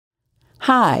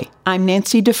Hi, I'm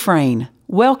Nancy Dufresne.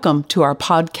 Welcome to our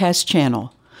podcast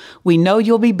channel. We know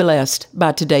you'll be blessed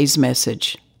by today's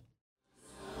message.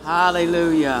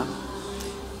 Hallelujah.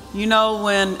 You know,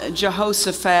 when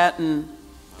Jehoshaphat and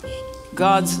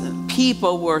God's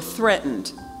people were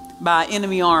threatened by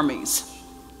enemy armies,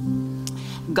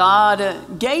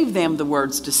 God gave them the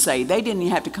words to say. They didn't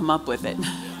even have to come up with it.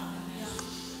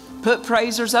 Put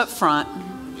praisers up front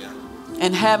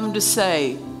and have them to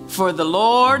say, "For the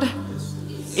Lord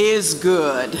is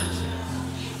good,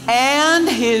 and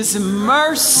his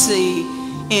mercy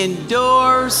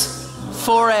endures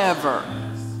forever."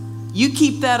 You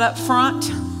keep that up front,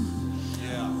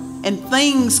 and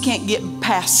things can't get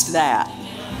past that.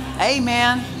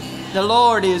 Amen. The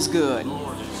Lord is good.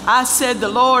 I said the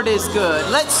Lord is good.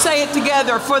 Let's say it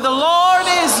together. For the Lord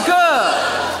is good,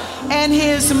 and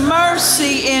his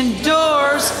mercy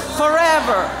endures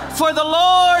forever. For the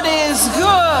Lord is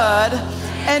good,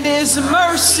 and his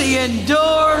mercy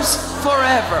endures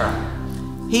forever.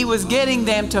 He was getting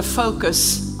them to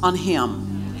focus on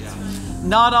him,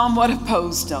 not on what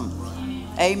opposed them.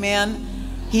 Amen.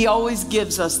 He always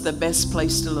gives us the best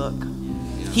place to look.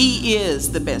 He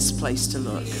is the best place to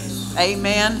look.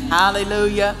 Amen.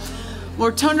 Hallelujah.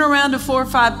 We're turning around to 4 or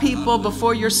 5 people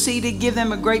before you're seated. Give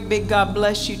them a great big God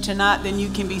bless you tonight. Then you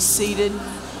can be seated.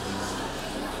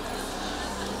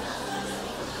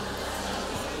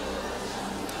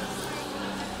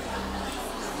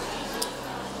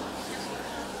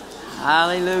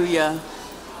 Hallelujah.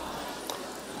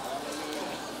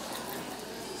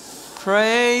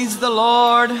 Praise the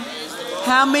Lord.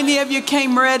 How many of you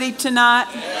came ready tonight?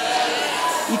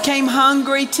 You came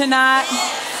hungry tonight?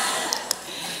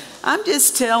 I'm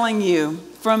just telling you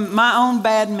from my own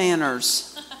bad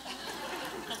manners.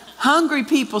 Hungry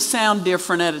people sound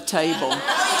different at a table.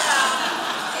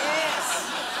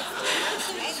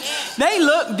 They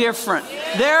look different.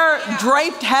 They're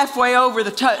draped halfway over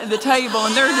the table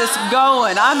and they're just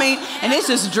going. I mean, and it's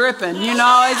just dripping, you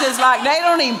know. It's just like they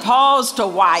don't even pause to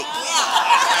wipe.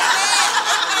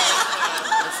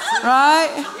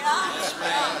 Right?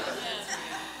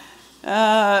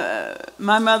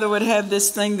 My mother would have this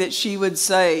thing that she would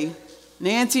say,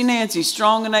 Nancy,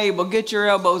 strong and able, get your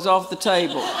elbows off the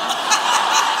table.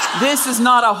 This is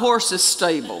not a horse's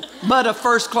stable, but a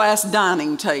first-class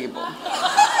dining table.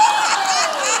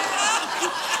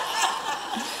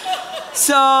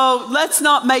 So let's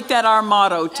not make that our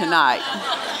motto tonight.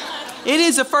 It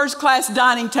is a first-class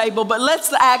dining table, but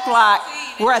let's act like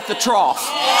we're at the trough.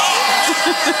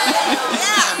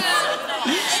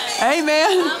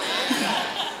 Amen.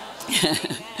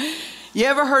 You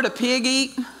ever heard a pig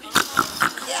eat?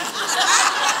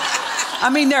 I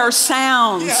mean, there are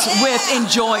sounds with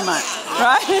enjoyment,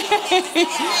 right?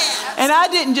 And I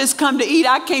didn't just come to eat,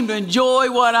 I came to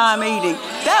enjoy what I'm eating.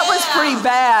 That was pretty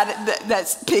bad,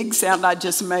 that pig sound I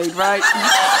just made, right?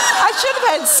 I should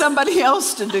have had somebody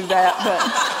else to do that, but...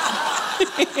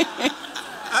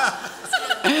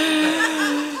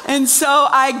 And so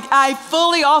I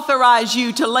fully authorize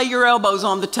you to lay your elbows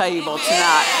on the table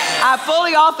tonight. I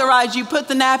fully authorize you put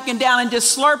the napkin down and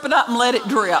just slurp it up and let it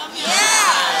drip.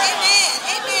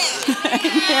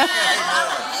 Amen.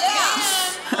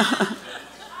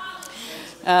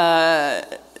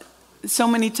 So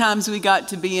many times we got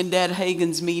to be in Dad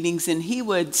Hagen's meetings, and he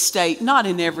would state, not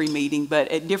in every meeting, but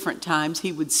at different times,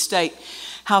 he would state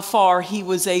how far he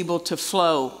was able to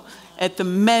flow at the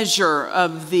measure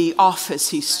of the office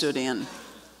he stood in.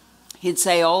 He'd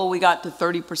say, oh, we got to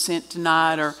 30%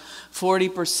 tonight, or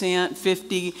 40%,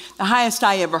 50%. The highest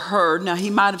I ever heard, now he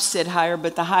might have said higher,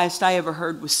 but the highest I ever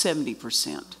heard was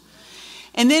 70%.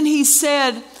 And then he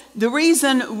said, the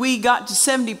reason we got to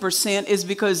 70% is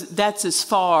because that's as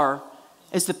far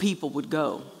as the people would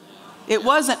go. It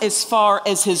wasn't as far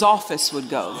as his office would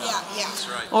go,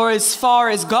 or as far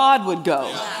as God would go.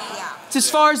 It's as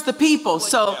far as the people.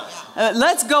 So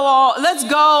let's go all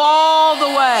the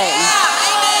way.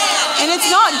 And it's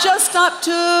not just up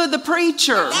to the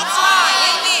preacher.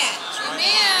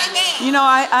 You know,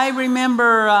 I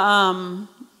remember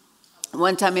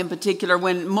one time in particular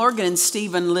when Morgan and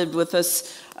Stephen lived with us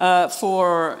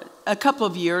for a couple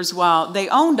of years while they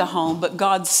owned a home, but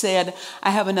God said,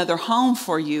 I have another home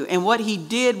for you. And what he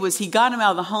did was he got them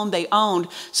out of the home they owned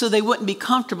so they wouldn't be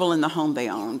comfortable in the home they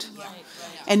owned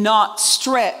and not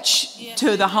stretch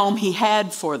to the home he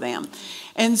had for them.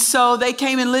 And so they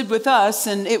came and lived with us,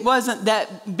 and it wasn't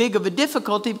that big of a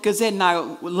difficulty because Ed and I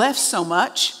left so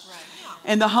much.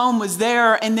 And the home was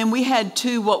there. And then we had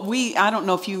two, I don't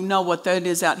know if you know what that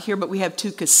is out here, but we have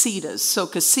 2 casitas. So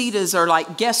casitas are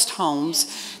like guest homes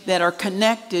that are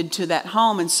connected to that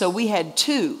home. And so we had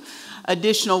 2.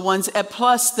 additional ones,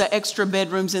 plus the extra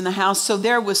bedrooms in the house. So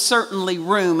there was certainly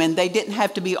room, and they didn't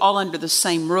have to be all under the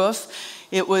same roof.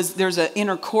 There's an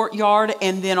inner courtyard,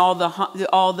 and then all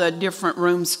the different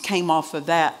rooms came off of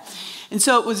that. And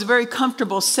so it was a very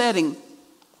comfortable setting.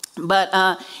 But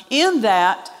in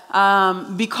that,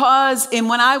 and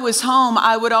when I was home,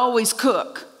 I would always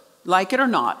cook, like it or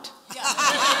not.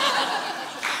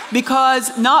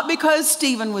 Not because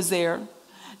Stephen was there,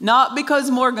 not because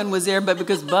Morgan was there, but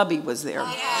because Bubby was there.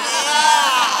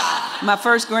 My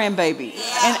first grandbaby.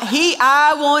 And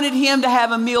I wanted him to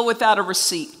have a meal without a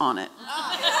receipt on it.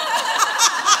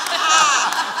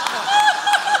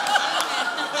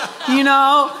 You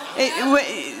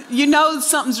know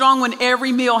something's wrong when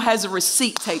every meal has a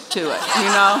receipt taped to it,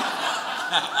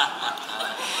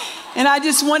 And I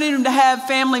just wanted him to have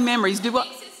family memories.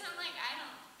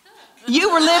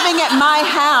 You were living at my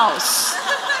house.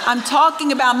 I'm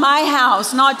talking about my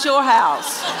house, not your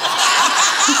house.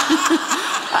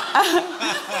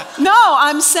 No,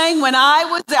 I'm saying when I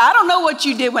was there, I don't know what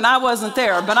you did when I wasn't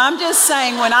there, but I'm just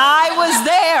saying when I was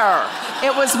there,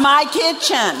 it was my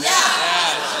kitchen.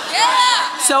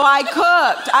 So I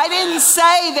cooked. I didn't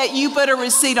say that you put a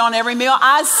receipt on every meal.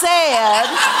 I said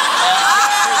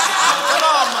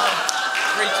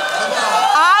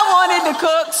I wanted to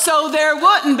cook so there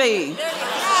wouldn't be.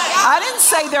 I didn't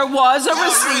say there was a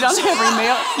receipt on every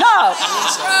meal. No.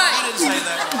 You didn't say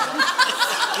that.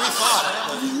 We thought.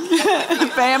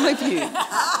 Family Feud.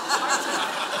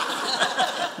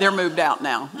 They're moved out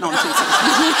now. No,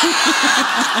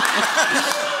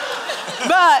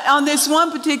 but on this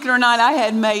one particular night, I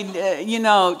had made,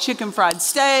 chicken fried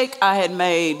steak. I had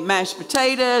made mashed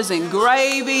potatoes and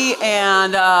gravy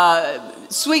and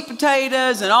sweet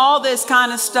potatoes and all this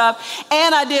kind of stuff.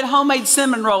 And I did homemade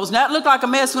cinnamon rolls. Now, it looked like a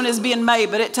mess when it was being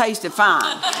made, but it tasted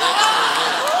fine.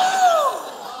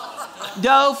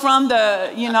 Dough from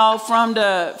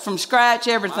scratch,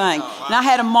 everything. And I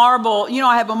had a marble,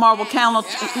 I have a marble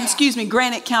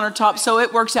granite countertop, so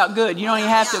it works out good. You don't even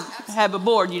have to have a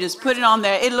board. You just put it on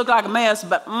there. It looked like a mess,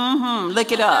 but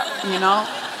lick it up,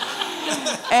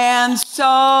 And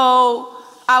so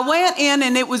I went in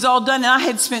and it was all done, and I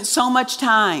had spent so much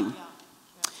time.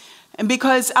 And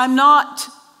because I'm not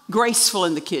graceful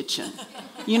in the kitchen,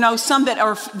 some that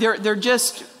are, they're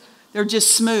just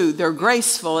smooth. They're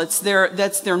graceful. That's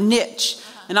their niche.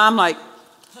 And I'm like,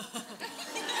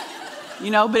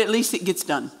 but at least it gets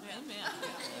done.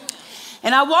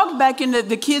 And I walked back into,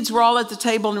 the kids were all at the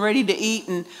table and ready to eat.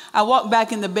 And I walked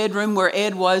back in the bedroom where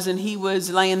Ed was, and he was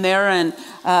laying there. And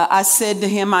I said to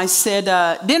him,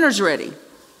 dinner's ready.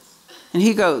 And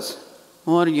he goes,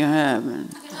 what are you having?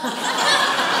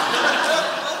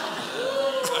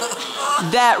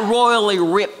 That royally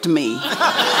ripped me.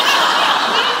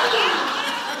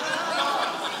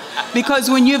 Because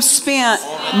when you've spent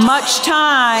much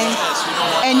time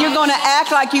and you're going to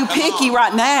act like you picky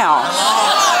right now.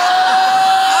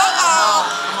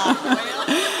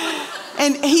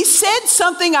 And he said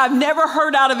something I've never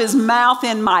heard out of his mouth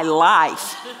in my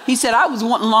life. He said, I was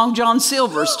wanting Long John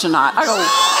Silver's tonight. I go,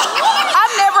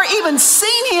 I've never even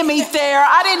seen him eat there.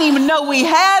 I didn't even know we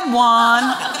had one.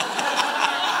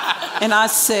 And I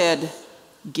said,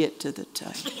 get to the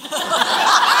table.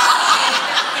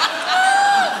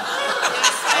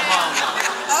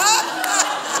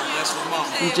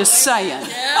 I'm just saying,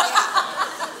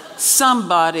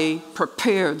 somebody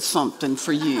prepared something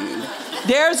for you.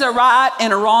 There's a right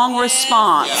and a wrong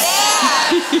response.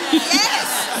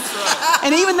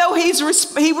 And even though he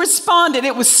responded,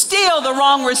 it was still the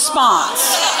wrong response.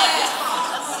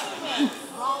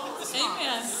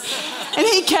 And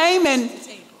he came and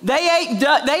they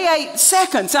ate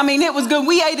seconds. I mean, it was good.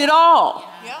 We ate it all.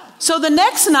 So the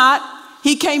next night,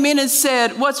 he came in and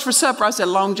said, what's for supper? I said,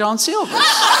 Long John Silver's.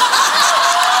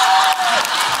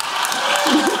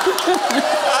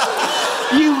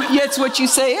 That's what you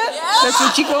said? That's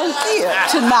what you're going to get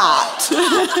tonight.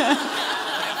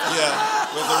 Yeah,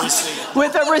 with a receipt.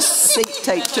 With a receipt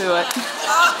taped to it.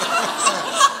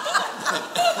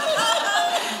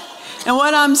 And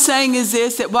what I'm saying is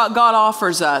this, that what God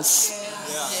offers us,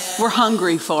 we're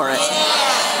hungry for it.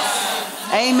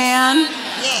 Amen?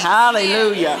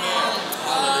 Hallelujah.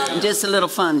 Just a little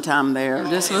fun time there.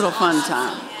 Just a little fun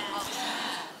time.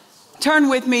 Turn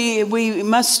with me. We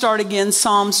must start again.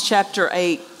 Psalms chapter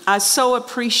 8. I so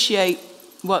appreciate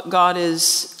what God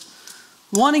is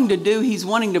wanting to do. He's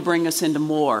wanting to bring us into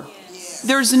more.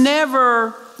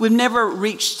 We've never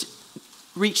reached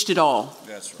it all.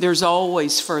 That's right. There's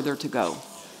always further to go.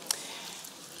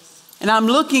 And I'm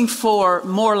looking for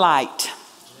more light.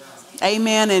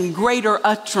 Amen. And greater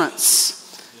utterance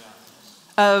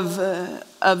of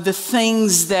of the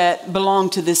things that belong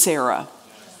to this era.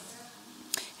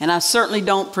 And I certainly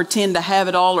don't pretend to have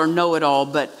it all or know it all,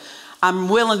 but I'm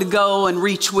willing to go and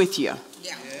reach with you.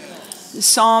 Yeah.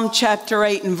 Psalm chapter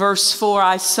 8 and verse 4,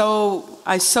 I so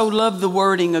love the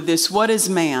wording of this. What is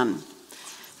man,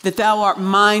 that thou art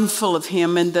mindful of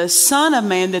him, and the son of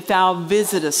man, that thou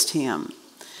visitest him?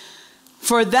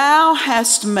 For thou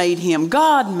hast made him,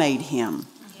 God made him,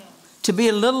 to be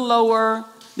a little lower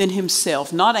than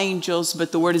himself. Not angels,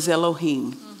 but the word is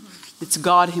Elohim. It's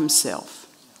God himself.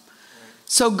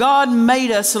 So God made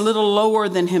us a little lower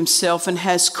than himself and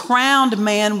has crowned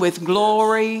man with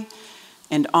glory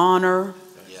and honor.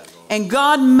 And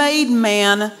God made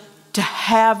man to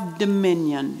have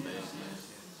dominion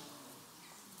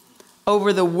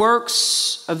over the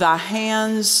works of thy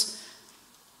hands.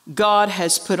 God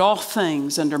has put all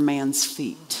things under man's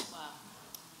feet.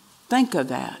 Think of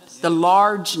that, the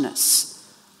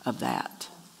largeness of that.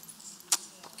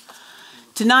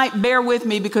 Tonight, bear with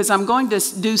me because I'm going to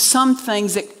do some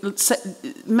things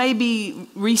that may be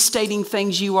restating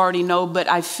things you already know, but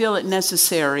I feel it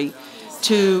necessary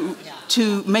to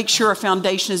make sure a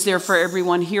foundation is there for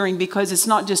everyone hearing, because it's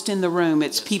not just in the room,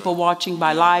 it's people watching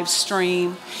by live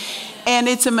stream. And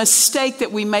it's a mistake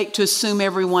that we make to assume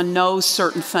everyone knows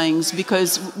certain things,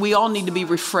 because we all need to be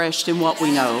refreshed in what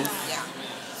we know.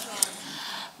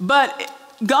 But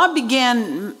God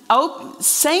began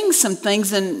saying some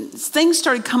things, and things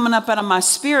started coming up out of my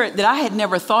spirit that I had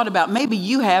never thought about. Maybe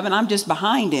you have, and I'm just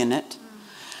behind in it.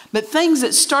 But things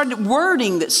that started,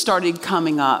 wording that started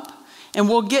coming up. And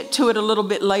we'll get to it a little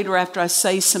bit later after I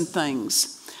say some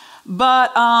things.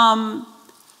 But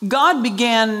God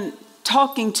began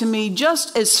talking to me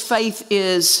just as faith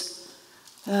is,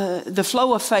 the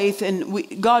flow of faith.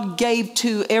 And God gave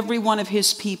to every one of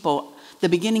his people the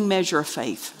beginning measure of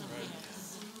faith.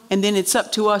 And then it's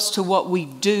up to us to what we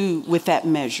do with that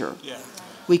measure. Yeah.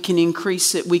 We can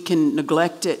increase it. We can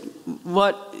neglect it.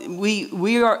 What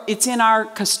we are, it's in our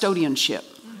custodianship.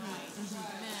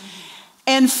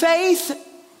 And faith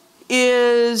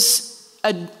is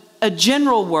a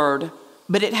general word,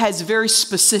 but it has very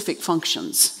specific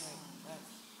functions.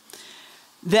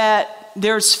 That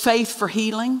there's faith for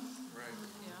healing,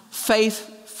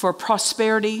 faith for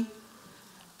prosperity,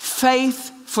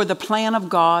 faith for the plan of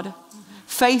God,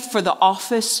 faith for the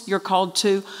office you're called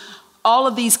to. All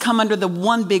of these come under the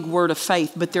one big word of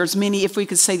faith, but there's many, if we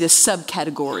could say, the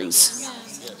subcategories.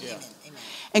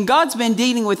 And God's been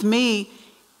dealing with me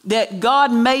that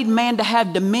God made man to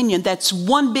have dominion. That's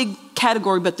one big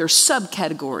category, but there's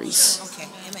subcategories. Okay.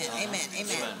 Amen.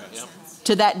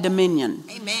 To that dominion.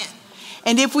 Amen.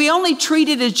 And if we only treat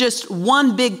it as just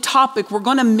one big topic, we're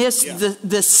going to miss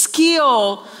the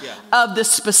skill of the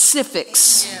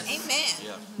specifics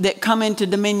that come into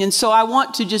dominion. So I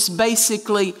want to just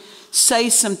basically say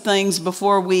some things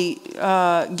before we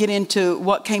get into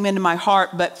what came into my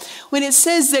heart. But when it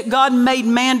says that God made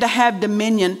man to have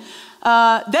dominion,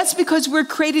 that's because we're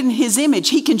created in his image.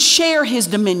 He can share his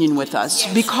dominion with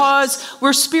us because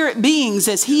we're spirit beings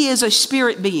as he is a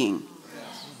spirit being.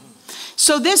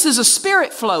 So this is a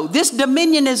spirit flow. This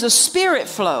dominion is a spirit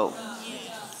flow.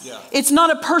 It's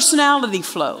not a personality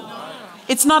flow.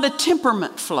 It's not a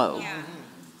temperament flow.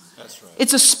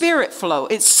 It's a spirit flow.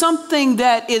 It's something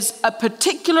that is a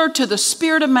particular to the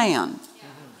spirit of man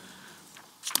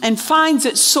and finds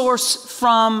its source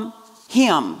from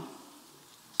him.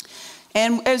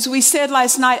 And as we said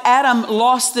last night, Adam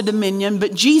lost the dominion,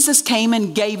 but Jesus came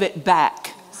and gave it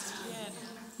back.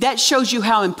 That shows you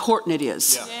how important it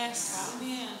is. Yes.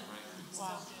 Amen.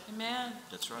 Wow. Amen.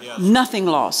 That's right. Nothing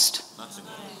lost.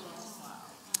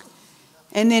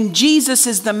 And then Jesus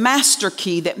is the master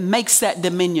key that makes that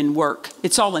dominion work.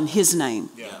 It's all in his name.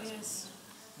 Yes.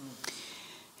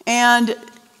 And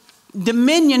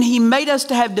dominion, he made us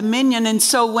to have dominion. And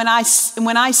so when I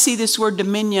see this word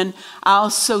dominion, I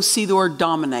also see the word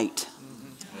dominate.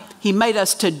 He made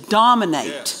us to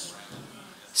dominate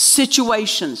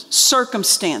situations,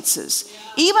 circumstances,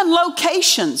 even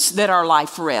locations that our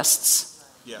life rests.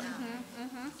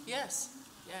 Yes.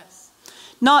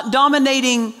 Not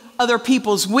dominating other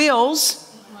people's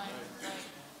wills.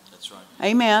 That's right.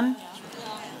 Amen.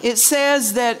 It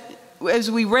says that, as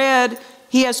we read,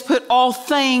 he has put all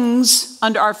things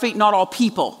under our feet, not all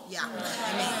people. Yeah.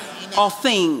 All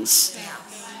things.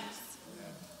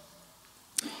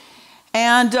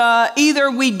 And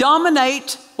either we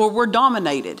dominate or we're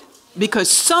dominated, because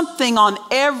something on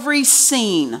every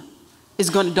scene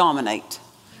is going to dominate.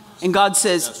 And God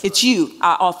says, it's you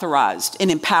I authorized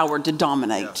and empowered to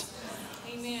dominate.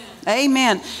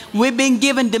 Amen. We've been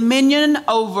given dominion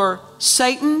over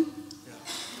Satan,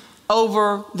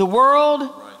 over the world,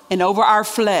 and over our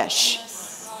flesh.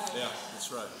 Yeah,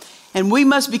 that's right. And we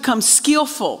must become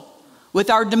skillful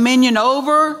with our dominion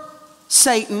over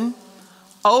Satan,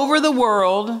 over the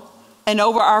world, and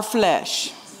over our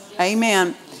flesh.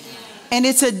 Amen. And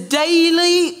it's a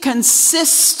daily,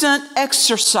 consistent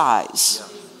exercise.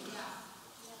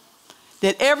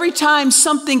 That every time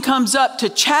something comes up to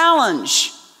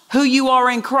challenge who you are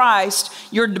in Christ,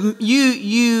 you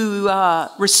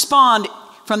respond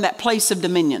from that place of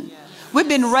dominion. We've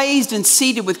been raised and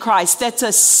seated with Christ. That's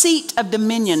a seat of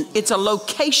dominion. It's a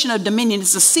location of dominion.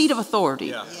 It's a seat of authority.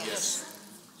 Yeah. Yes.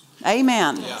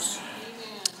 Amen. Yeah.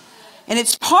 And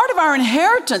it's part of our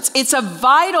inheritance. It's a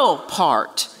vital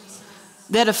part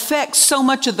that affects so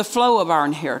much of the flow of our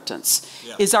inheritance,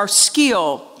 is our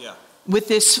skill with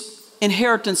this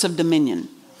inheritance of dominion.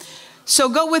 So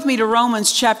go with me to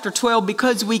Romans chapter 12,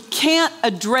 because we can't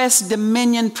address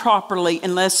dominion properly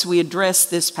unless we address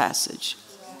this passage.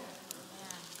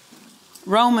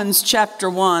 Romans chapter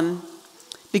 1,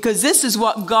 because this is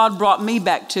what God brought me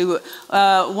back to.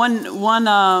 One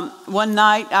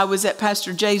night I was at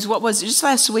Pastor Jay's, what was it, just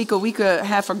last week, a week and a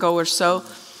half ago or so.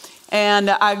 And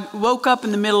I woke up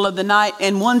in the middle of the night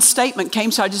and one statement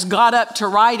came, so I just got up to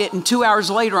write it, and 2 hours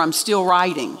later I'm still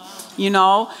writing, you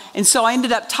know. And so I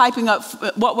ended up typing up,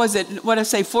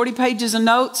 40 pages of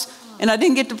notes? And I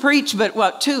didn't get to preach,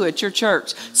 but 2 at your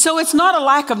church. So it's not a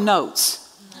lack of notes.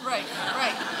 Right.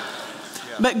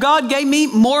 But God gave me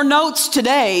more notes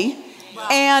today. Wow.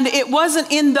 And it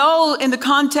wasn't in the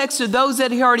context of those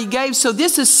that he already gave. So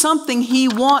this is something he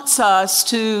wants us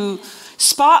to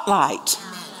spotlight.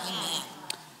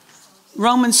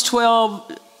 Romans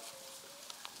 12,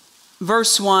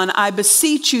 verse 1, I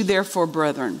beseech you therefore,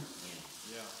 brethren,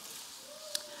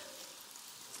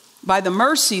 by the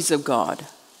mercies of God,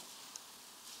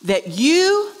 that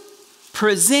you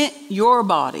present your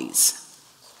bodies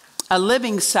a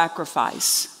living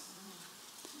sacrifice,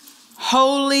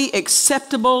 holy,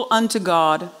 acceptable unto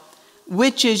God,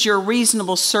 which is your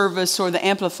reasonable service, or the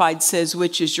Amplified says,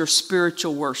 which is your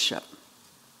spiritual worship.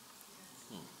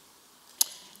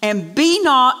 And be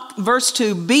not, verse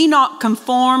 2, be not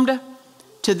conformed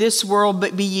to this world,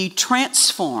 but be ye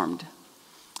transformed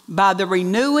by the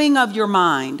renewing of your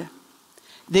mind,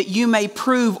 that you may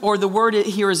prove, or the word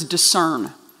here is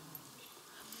discern,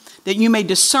 that you may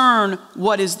discern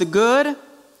what is the good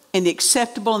and the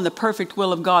acceptable and the perfect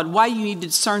will of God. Why you need to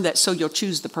discern that? So you'll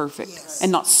choose the perfect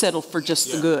and not settle for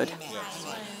just the good.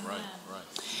 Right.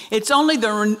 It's only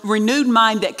the renewed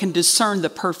mind that can discern the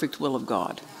perfect will of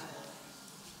God.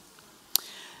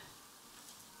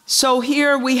 So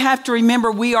here we have to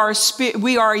remember we are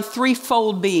a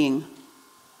threefold being.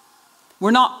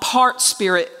 We're not part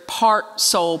spirit, part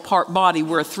soul, part body.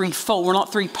 We're a threefold. We're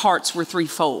not three parts, we're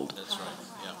threefold. That's right.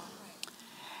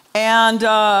 And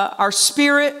our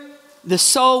spirit, the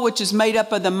soul, which is made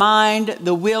up of the mind,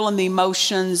 the will, and the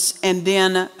emotions. And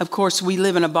then, of course, we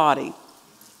live in a body.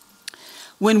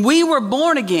 When we were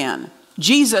born again,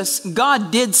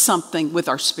 God did something with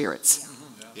our spirits.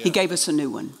 He gave us a new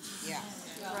one.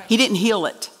 He didn't heal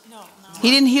it. He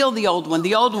didn't heal the old one.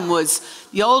 The old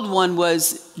one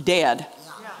was dead.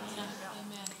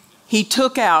 He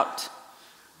took out,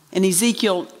 in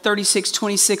Ezekiel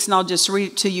 36:26, and I'll just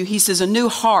read it to you. He says, a new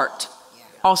heart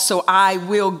also I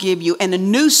will give you, and a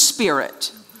new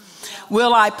spirit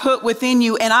will I put within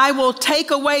you, and I will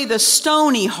take away the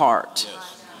stony heart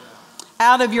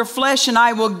out of your flesh, and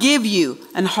I will give you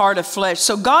an heart of flesh.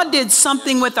 So God did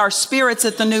something with our spirits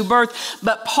at the new birth.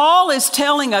 But Paul is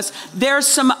telling us there's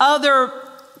some other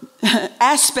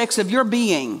aspects of your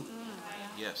being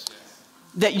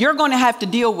that you're going to have to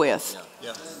deal with.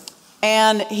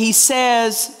 And he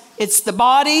says it's the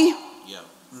body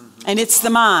and it's the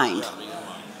mind.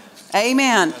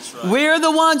 Amen. Right. We're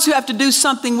the ones who have to do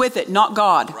something with it, not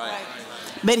God. Right.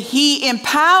 But he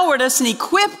empowered us and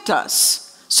equipped us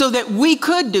so that we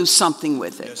could do something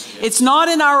with it. Yes. It's not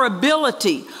in our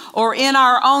ability or in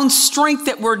our own strength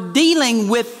that we're dealing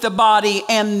with the body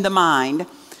and the mind.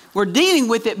 We're dealing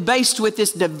with it based with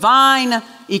this divine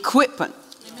equipment.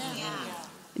 Amen.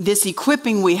 This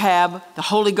equipping we have, the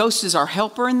Holy Ghost is our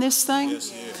helper in this thing.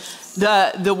 Yes,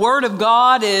 the Word of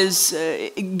God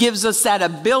gives us that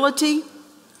ability.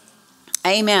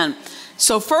 Amen.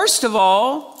 So first of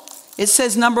all, it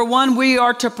says, number one, we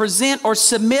are to present or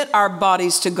submit our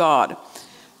bodies to God.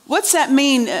 What's that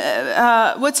mean?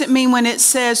 What's it mean when it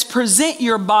says present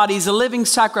your bodies a living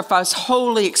sacrifice,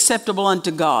 holy, acceptable unto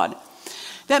God?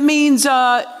 That means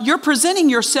you're presenting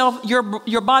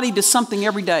your body to something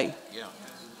every day. Yeah.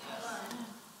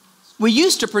 We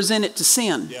used to present it to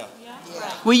sin. Yeah.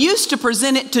 We used to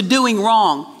present it to doing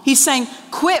wrong. He's saying,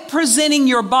 quit presenting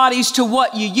your bodies to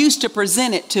what you used to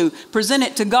present it to. Present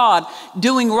it to God,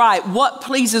 doing right. What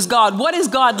pleases God? What is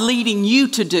God leading you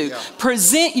to do? Yeah.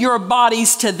 Present your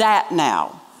bodies to that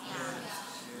now.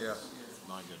 Yeah.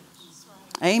 My goodness.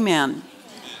 Amen.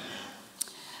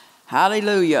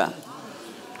 Hallelujah.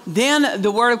 Then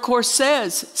the word, of course,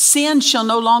 says, sin shall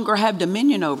no longer have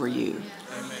dominion over you.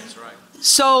 Amen. That's right.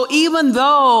 So even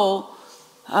though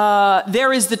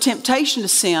there is the temptation to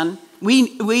sin,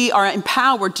 we are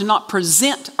empowered to not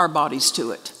present our bodies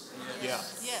to it. Yeah.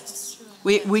 Yes.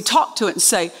 We talk to it and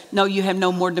say, no, you have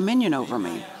no more dominion over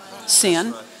me.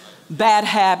 Sin, bad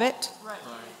habit,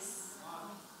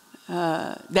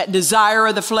 that desire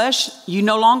of the flesh, you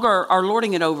no longer are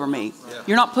lording it over me.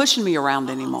 You're not pushing me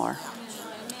around anymore.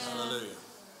 Hallelujah.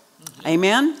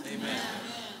 Amen? Amen.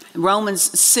 Romans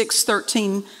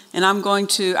 6:13, and I'm going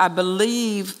to, I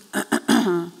believe,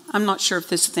 I'm not sure if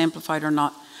this is amplified or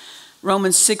not.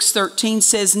 Romans 6:13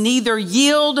 says, neither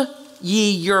yield ye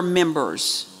your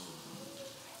members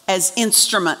as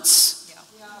instruments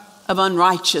of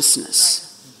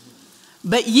unrighteousness,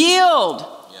 but yield.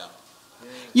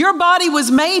 Your body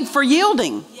was made for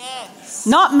yielding, Yes.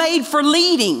 not made for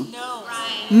leading. No.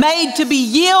 Made to be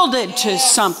yielded to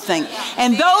something.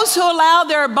 And those who allow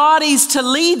their bodies to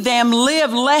lead them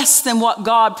live less than what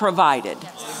God provided.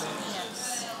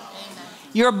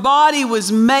 Your body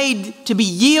was made to be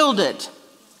yielded,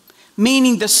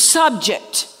 meaning the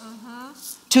subject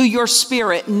to your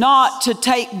spirit, not to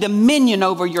take dominion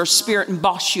over your spirit and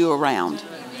boss you around.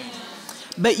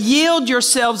 But yield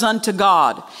yourselves unto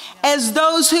God as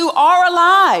those who are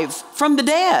alive from the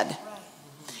dead,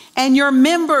 and your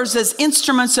members as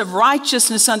instruments of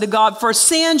righteousness unto God. For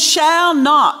sin shall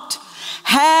not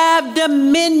have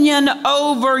dominion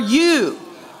over you.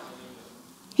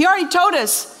 He already told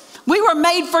us we were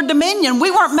made for dominion.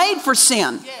 We weren't made for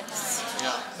sin. Yes.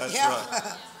 Yeah. That's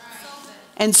right.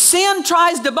 And sin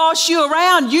tries to boss you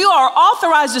around. You are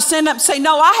authorized to stand up and say,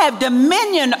 no, I have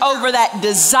dominion over that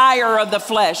desire of the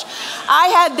flesh. I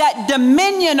have that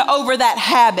dominion over that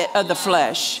habit of the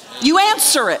flesh. You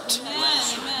answer it.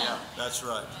 Yeah. That's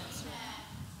right.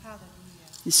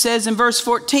 It says in verse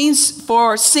 14,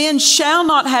 for sin shall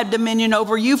not have dominion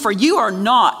over you, for you are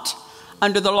not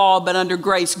under the law, but under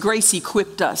grace. Grace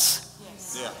equipped us.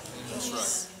 Yeah. That's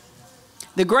right.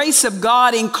 The grace of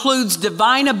God includes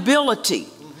divine ability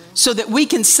so that we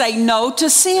can say no to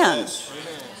sin,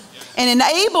 and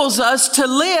enables us to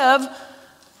live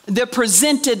the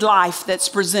presented life that's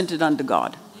presented unto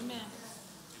God.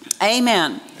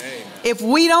 Amen. If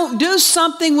we don't do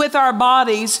something with our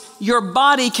bodies, your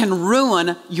body can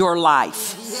ruin your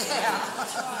life.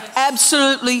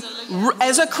 Absolutely.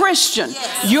 As a Christian,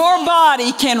 your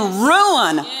body can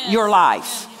ruin your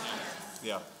life.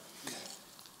 Yeah.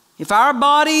 If our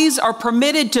bodies are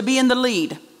permitted to be in the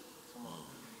lead,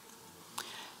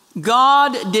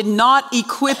 God did not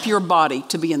equip your body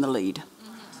to be in the lead.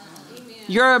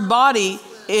 Your body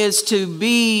is to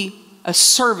be a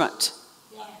servant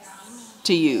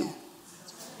to you,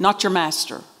 not your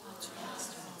master.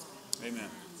 Amen.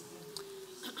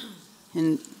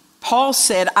 And Paul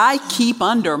said, I keep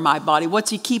under my body.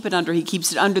 What's he keep it under? He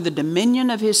keeps it under the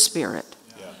dominion of his spirit.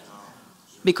 Yeah.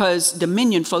 Because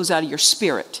dominion flows out of your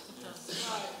spirit.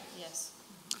 Yes.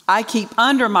 I keep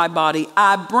under my body,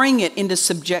 I bring it into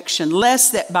subjection,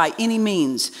 lest that by any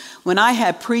means, when I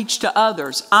have preached to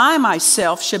others, I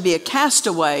myself should be a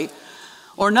castaway.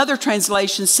 Or another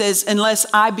translation says, unless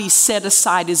I be set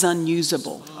aside as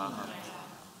unusable.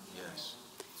 Yes.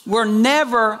 We're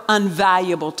never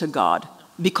unvaluable to God,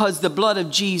 because the blood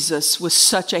of Jesus was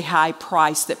such a high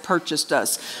price that purchased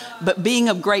us. But being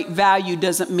of great value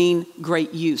doesn't mean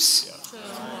great use.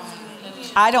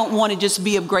 I don't want to just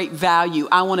be of great value.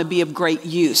 I want to be of great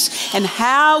use. And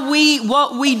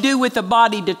what we do with the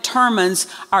body determines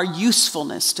our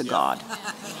usefulness to God.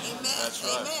 That's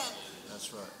right.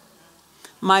 That's right.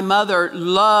 My mother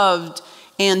loved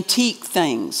antique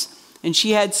things, and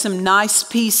she had some nice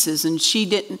pieces, and she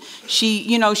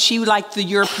liked the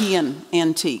European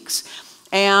antiques.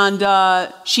 And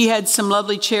she had some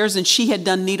lovely chairs, and she had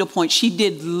done needlepoint. She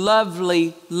did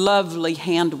lovely, lovely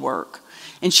handwork.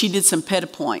 And she did some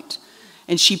pet-a-point.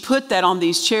 And she put that on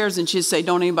these chairs, and she'd say,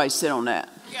 don't anybody sit on that.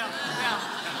 Yeah.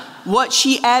 What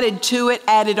she added to it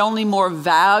added only more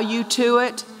value to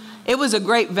it. It was a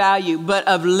great value, but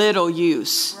of little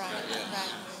use. Right.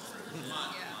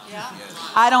 Yeah.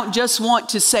 I don't just want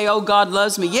to say, oh, God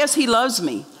loves me. Yes, he loves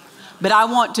me. But I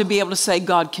want to be able to say,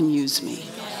 God can use me.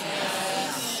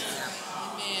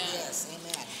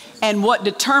 And what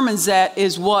determines that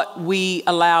is what we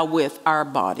allow with our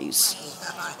bodies.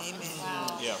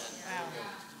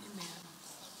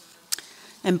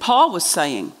 And Paul was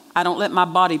saying, I don't let my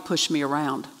body push me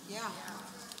around.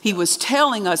 He was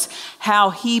telling us how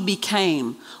he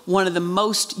became one of the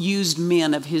most used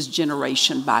men of his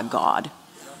generation by God.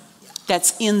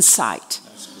 That's insight.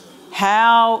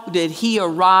 How did he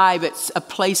arrive at a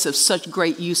place of such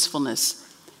great usefulness?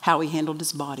 How he handled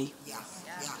his body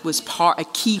was a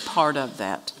key part of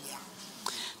that.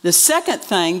 The second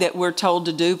thing that we're told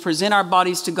to do, present our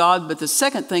bodies to God, but the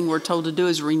second thing we're told to do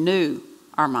is renew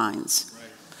our minds.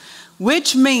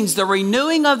 Which means the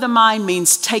renewing of the mind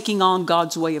means taking on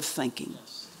God's way of thinking.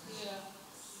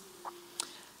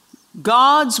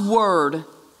 God's word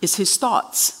is his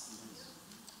thoughts.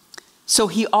 So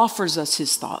he offers us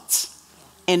his thoughts.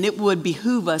 And it would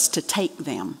behoove us to take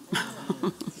them.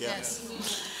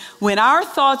 When our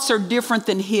thoughts are different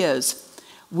than his,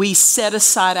 we set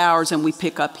aside ours and we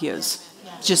pick up his.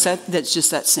 That's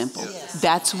just that simple.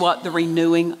 That's what the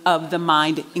renewing of the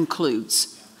mind includes.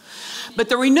 But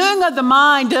the renewing of the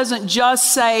mind doesn't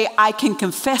just say, I can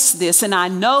confess this and I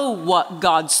know what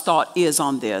God's thought is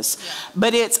on this.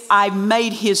 But it's, I've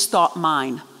made his thought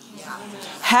mine.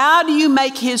 How do you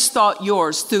make his thought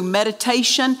yours? Through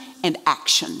meditation and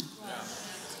action.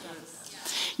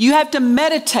 You have to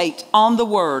meditate on the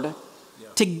word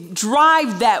to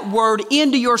drive that word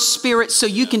into your spirit so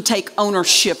you can take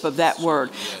ownership of that word.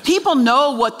 People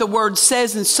know what the word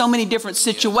says in so many different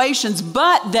situations,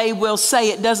 but they will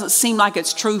say it doesn't seem like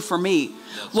it's true for me.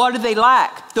 What do they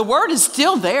lack? The word is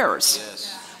still theirs.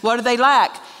 What do they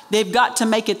lack? They've got to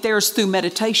make it theirs through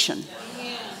meditation.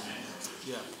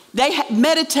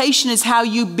 Meditation is how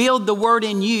you build the word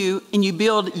in you and you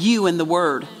build you in the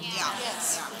word.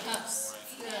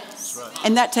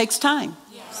 And that takes time.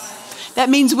 That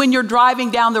means when you're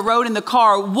driving down the road in the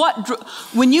car,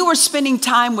 when you were spending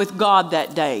time with God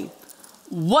that day,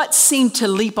 what seemed to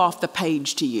leap off the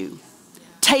page to you?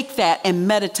 Take that and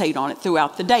meditate on it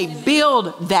throughout the day.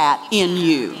 Build that in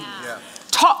you.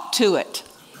 Talk to it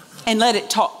and let it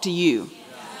talk to you.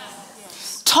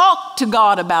 Talk to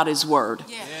God about his word.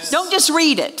 Don't just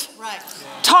read it.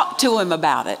 Talk to him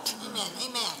about it.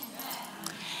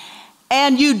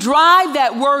 And you drive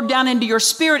that word down into your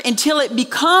spirit until it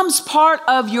becomes part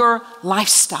of your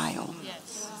lifestyle.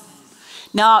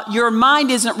 Now, your mind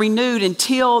isn't renewed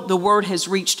until the word has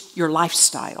reached your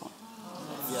lifestyle.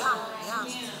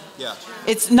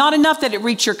 It's not enough that it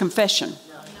reached your confession.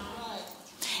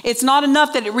 It's not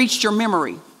enough that it reached your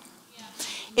memory.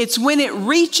 It's when it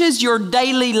reaches your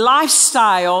daily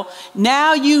lifestyle,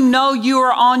 now you know you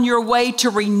are on your way to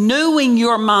renewing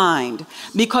your mind,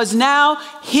 because now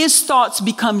his thoughts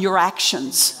become your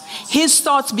actions. His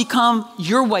thoughts become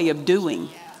your way of doing.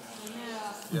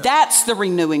 That's the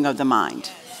renewing of the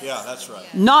mind. Yeah, that's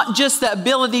right. Not just the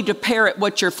ability to parrot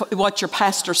what your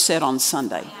pastor said on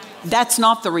Sunday. That's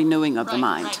not the renewing of the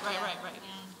mind.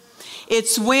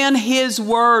 It's when his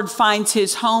word finds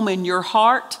his home in your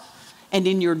heart and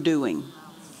in your doing.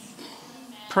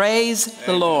 Praise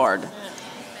the Lord.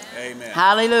 Amen.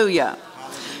 Hallelujah.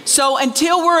 So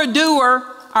until we're a doer,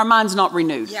 our mind's not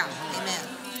renewed.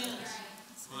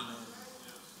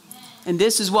 And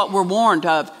this is what we're warned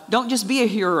of. Don't just be a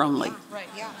hearer only.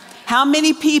 How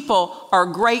many people are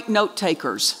great note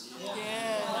takers?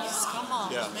 Come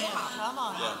on. Come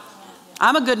on.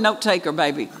 I'm a good note taker,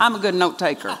 baby. I'm a good note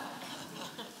taker.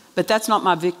 But that's not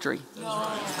my victory.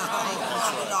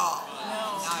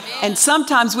 And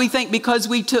sometimes we think because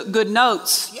we took good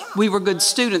notes, we were good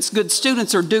students. Good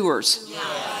students are doers,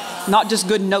 not just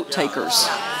good note takers.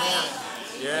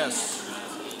 Yes.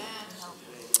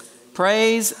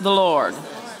 Praise the Lord.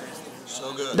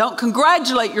 So good. Don't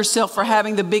congratulate yourself for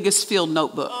having the biggest filled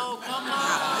notebook,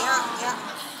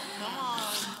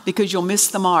 because you'll miss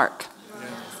the mark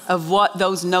of what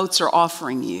those notes are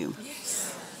offering you.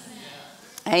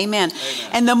 Amen.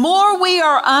 And the more we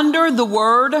are under the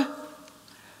word,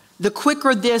 the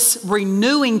quicker this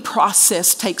renewing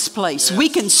process takes place. We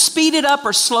can speed it up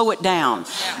or slow it down.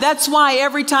 That's why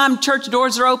every time church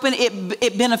doors are open,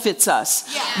 it benefits us,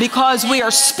 because we are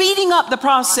speeding up the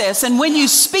process. And when you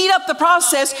speed up the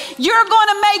process, you're going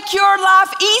to make your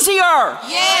life easier.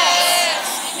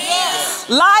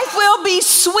 Life will be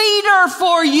sweeter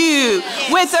for you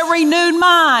with a renewed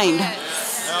mind.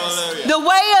 Hallelujah. The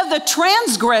way of the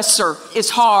transgressor is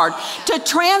hard. To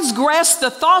transgress the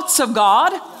thoughts of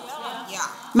God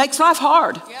makes life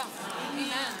hard.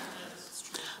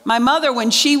 My mother,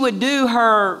 when she would do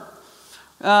her,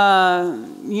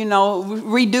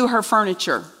 redo her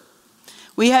furniture,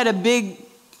 we had a big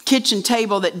kitchen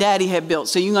table that Daddy had built,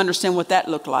 so you can understand what that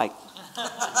looked like.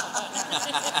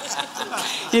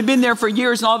 It had been there for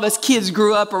years, and all of us kids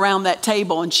grew up around that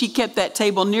table, and she kept that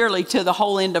table nearly to the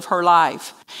whole end of her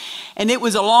life. And it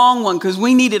was a long one because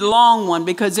we needed a long one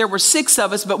because there were 6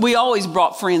 of us, but we always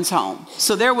brought friends home.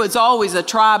 So there was always a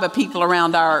tribe of people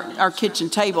around our kitchen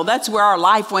table. That's where our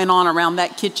life went on, around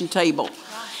that kitchen table.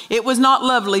 It was not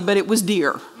lovely, but it was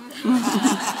dear.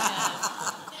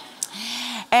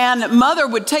 And Mother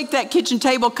would take that kitchen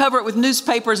table, cover it with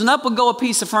newspapers, and up would go a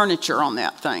piece of furniture on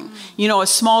that thing. You know, a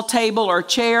small table or a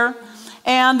chair.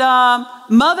 And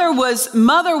Mother was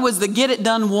the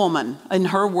get-it-done woman in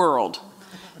her world.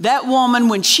 That woman,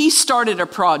 when she started a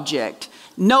project,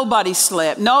 nobody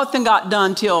slept. Nothing got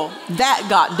done till that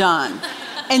got done.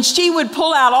 And she would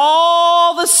pull out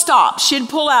all the stops. She'd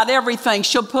pull out everything.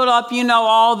 She'll put up, you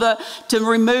know, to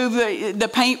remove the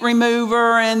paint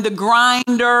remover and the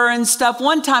grinder and stuff.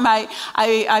 One time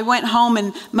I went home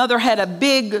and Mother had a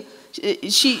big,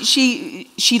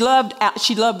 she loved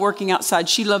working outside.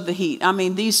 She loved the heat. I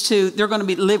mean, these two, they're going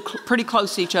to live pretty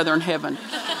close to each other in heaven.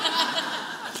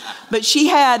 But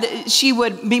she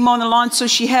would be mowing the lawn, so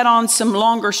she had on some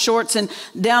longer shorts, and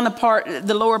down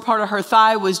the lower part of her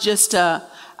thigh was just a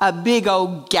big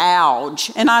old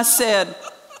gouge. And I said,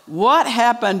 "What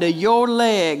happened to your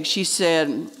leg?" She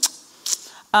said,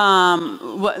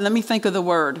 let me think of the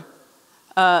word.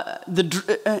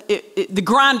 The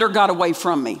grinder got away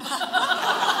from me.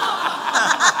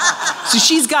 So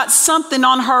she's got something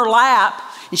on her lap.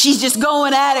 And she's just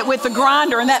going at it with the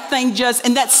grinder, and that thing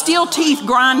and that steel teeth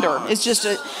grinder,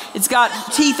 it's got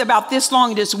teeth about this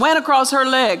long, it just went across her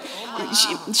leg.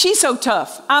 She's so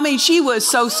tough. I mean, she was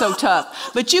so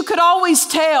tough. But you could always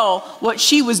tell what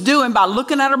she was doing by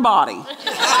looking at her body.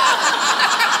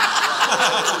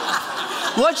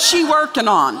 What's she working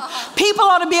on? People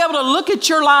ought to be able to look at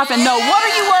your life and know, what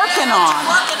are you working on?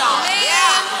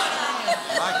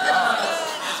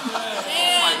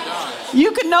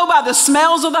 You could know by the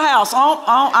smells of the house.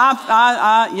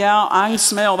 I can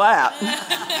smell that.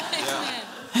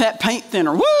 That paint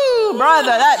thinner. Woo, brother,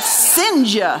 that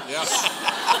sends you.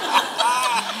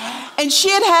 And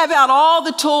she'd have out all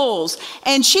the tools.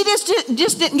 And she just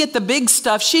didn't get the big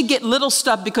stuff. She'd get little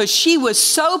stuff because she was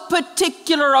so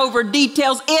particular over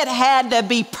details. It had to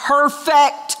be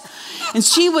perfect. And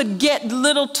she would get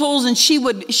little tools, and she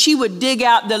would dig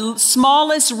out the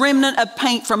smallest remnant of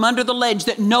paint from under the ledge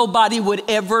that nobody would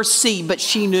ever see, but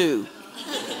she knew.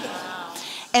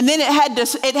 And then it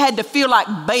had to feel like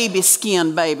baby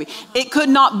skin, baby. It could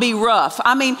not be rough.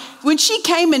 I mean, when she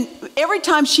came in, every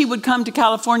time she would come to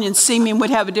California and see me and would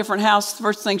have a different house, the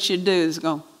first thing she'd do is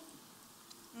go.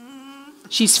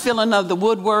 She's feeling of the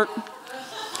woodwork.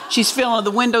 She's feeling of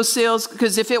the windowsills,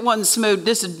 because if it wasn't smooth,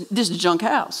 this is a junk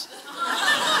house.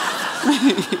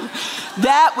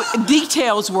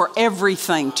 Details were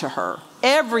everything to her.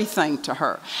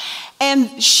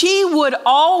 And she'd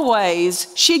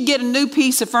get a new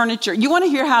piece of furniture. You want to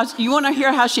hear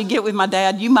how she'd get with my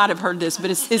dad? You might have heard this, but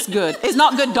it's good. It's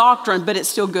not good doctrine, but it's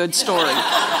still good story.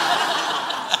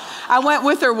 I went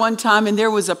with her one time, and there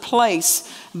was a place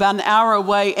about an hour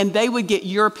away, and they would get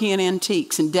European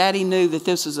antiques, and Daddy knew that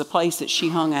this was a place that she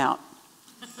hung out.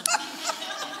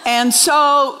 And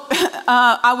so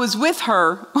I was with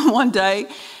her one day,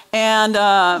 and,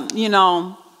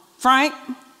 Frank,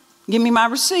 give me my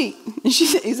receipt. And he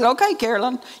said, "Okay,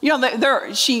 Carolyn." You know,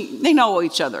 they know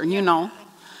each other, you know.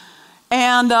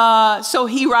 And so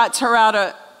he writes her out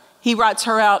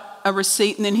a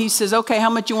receipt, and then he says, "Okay,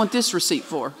 how much you want this receipt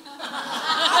for?"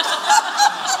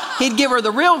 He'd give her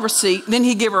the real receipt, then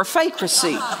he'd give her a fake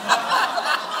receipt.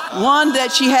 One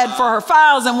that she had for her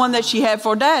files and one that she had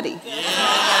for Daddy.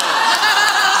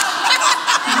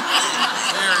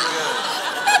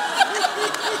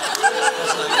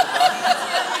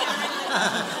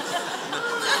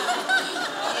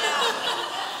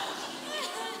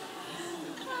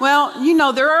 Well, you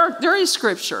know, there is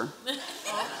scripture.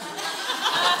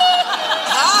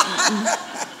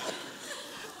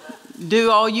 Do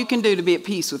all you can do to be at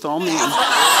peace with all men.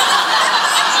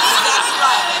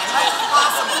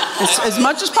 As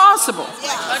much as possible.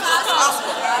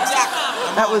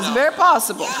 That was very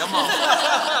possible.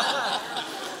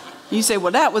 You say,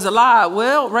 "Well, that was a lie."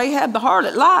 Well, Rahab the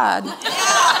harlot lied.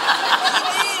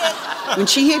 When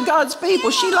she hid God's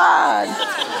people, she lied.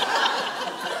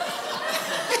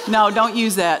 No, don't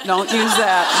use that. Don't use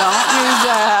that. Don't use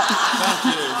that.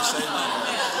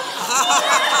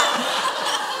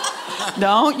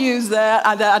 Don't use that.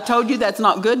 I told you that's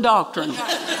not good doctrine.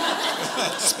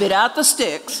 Spit out the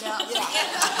sticks.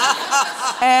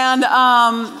 And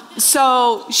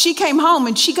so she came home,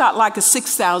 and she got like a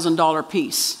 $6,000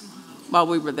 piece while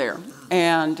we were there.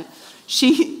 And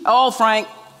Frank,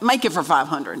 make it for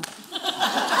 $500.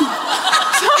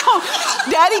 So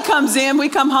Daddy comes in, we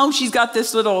come home, she's got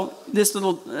this little this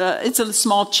little, it's a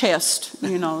small chest,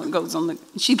 you know, it goes on the,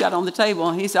 she got on the table.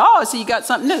 And he said, oh, so you got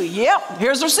something new? Yep,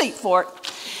 here's a receipt for it.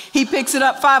 He picks it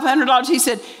up, $500. He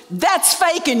said, that's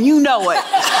fake and you know it.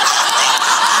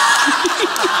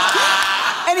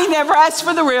 And he never asked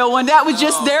for the real one. That was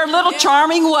just their little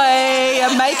charming way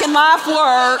of making life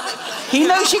work. He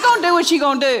knew she gonna do what she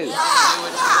gonna do.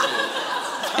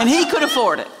 And he could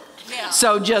afford it.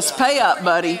 So just pay up,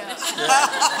 buddy.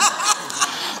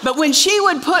 But when she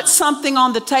would put something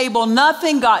on the table,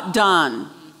 nothing got done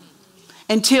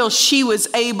until she was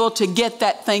able to get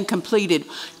that thing completed.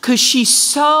 Because she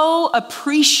so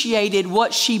appreciated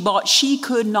what she bought, she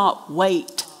could not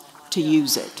wait to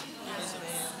use it.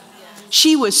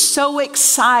 She was so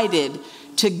excited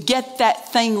to get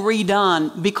that thing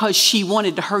redone because she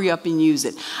wanted to hurry up and use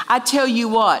it. I tell you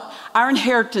what, our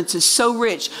inheritance is so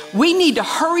rich. We need to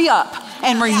hurry up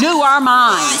and renew our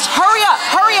minds. Hurry up,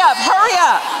 hurry up, hurry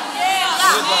up.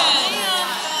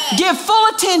 Give full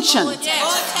attention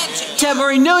to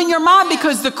renewing your mind,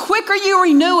 because the quicker you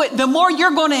renew it, the more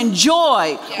you're going to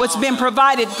enjoy what's been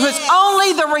provided, because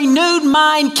only the renewed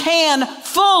mind can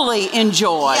fully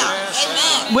enjoy.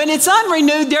 When it's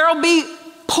unrenewed, there will be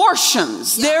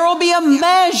portions. There will be a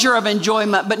measure of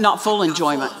enjoyment, but not full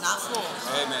enjoyment.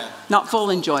 Not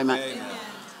full enjoyment.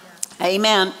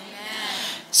 Amen.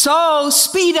 So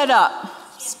speed it up.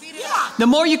 The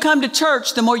more you come to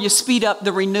church, the more you speed up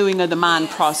the renewing of the mind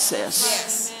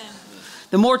process.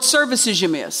 The more services you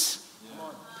miss,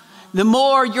 the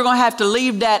more you're going to have to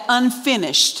leave that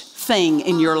unfinished thing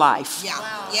in your life.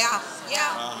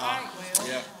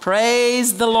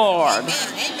 Praise the Lord.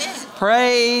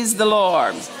 Praise the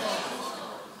Lord.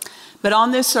 But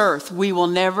on this earth, we will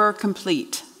never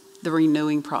complete the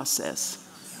renewing process.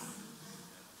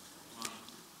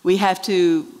 We have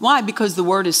to, why? Because the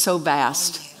word is so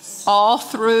vast. All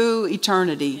through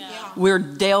eternity, we're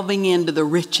delving into the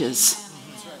riches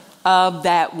of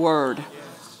that word.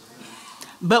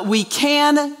 But we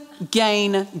can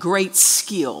gain great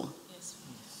skill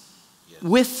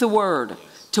with the word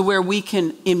to where we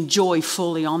can enjoy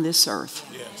fully on this earth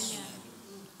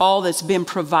all that's been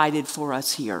provided for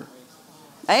us here.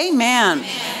 Amen.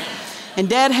 And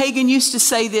Dad Hagin used to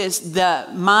say this: the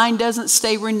mind doesn't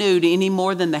stay renewed any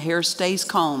more than the hair stays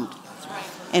combed.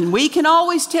 And we can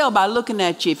always tell by looking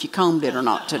at you if you combed it or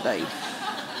not today.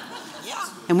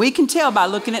 And we can tell by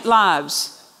looking at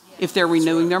lives if they're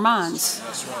renewing their minds.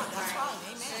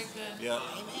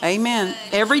 Amen.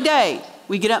 Every day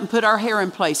we get up and put our hair in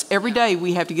place. Every day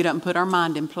we have to get up and put our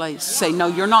mind in place. Say, no,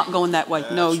 you're not going that way.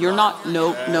 No, you're not.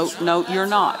 No, no, no, you're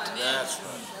not.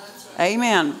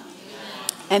 Amen.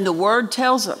 And the word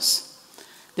tells us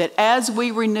that as we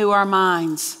renew our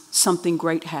minds, something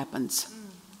great happens.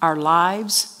 Our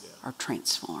lives are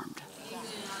transformed.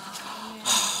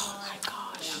 Oh my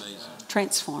gosh.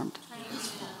 Transformed.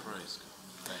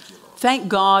 Thank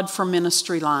God for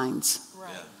ministry lines.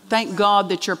 Thank God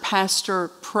that your pastor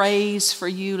prays for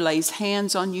you, lays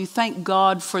hands on you. Thank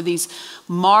God for these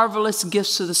marvelous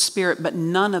gifts of the Spirit, but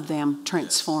none of them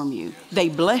transform you. They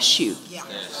bless you,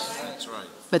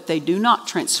 but they do not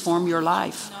transform your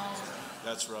life.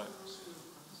 That's right.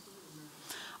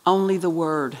 Only the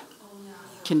Word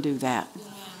can do that.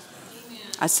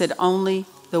 I said only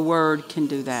the Word can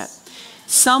do that.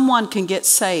 Someone can get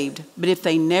saved, but if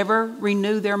they never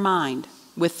renew their mind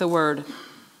with the Word,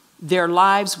 their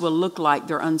lives will look like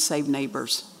their unsaved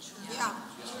neighbors.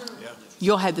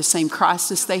 You'll have the same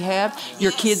crisis they have.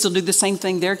 Your kids will do the same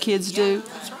thing their kids do.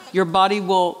 Your body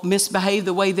will misbehave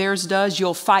the way theirs does.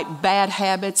 You'll fight bad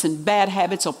habits, and bad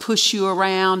habits will push you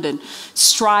around, and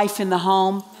strife in the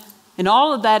home. And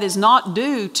all of that is not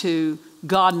due to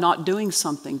God not doing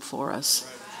something for us.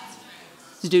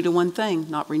 It's due to one thing: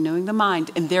 not renewing the mind,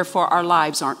 and therefore our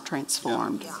lives aren't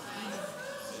transformed.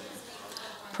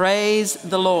 Praise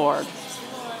the Lord.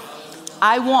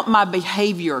 I want my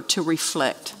behavior to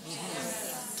reflect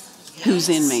who's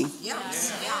in me.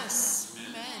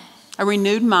 A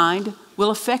renewed mind will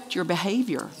affect your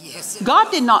behavior.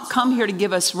 God did not come here to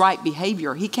give us right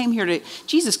behavior.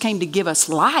 Jesus came to give us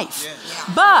life.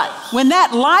 But when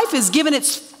that life is given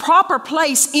its proper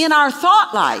place in our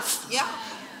thought life,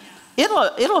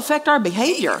 it'll affect our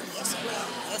behavior.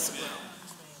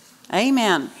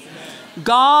 Amen.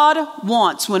 God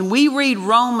wants, when we read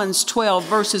Romans 12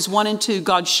 verses 1 and 2,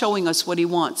 God's showing us what He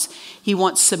wants. He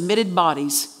wants submitted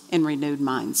bodies and renewed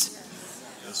minds.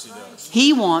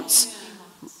 He wants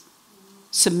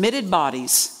submitted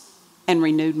bodies and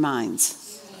renewed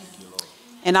minds.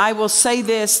 And I will say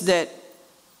this, that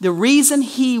the reason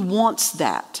He wants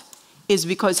that is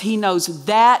because He knows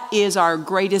that is our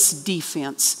greatest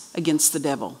defense against the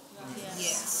devil.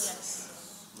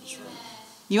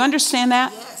 You understand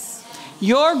that? Yes.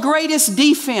 Your greatest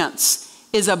defense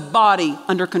is a body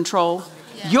under control.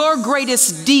 Yes. Your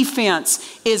greatest defense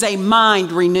is a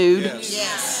mind renewed. Yes.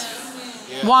 Yes.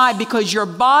 Yes. Why? Because your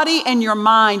body and your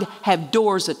mind have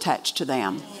doors attached to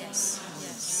them. Yes.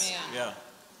 Yes. Yeah.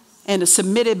 And a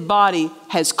submitted body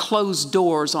has closed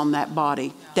doors on that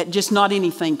body that just not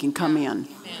anything can come in.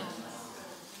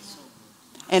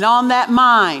 And on that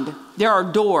mind, there are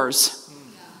doors.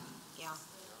 Yeah.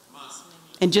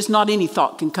 And just not any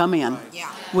thought can come in.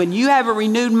 Yeah. When you have a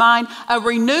renewed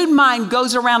mind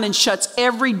goes around and shuts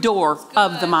every door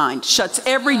of the mind, shuts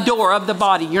every door of the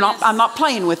body. I'm not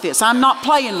playing with this. I'm not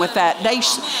playing with that.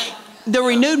 The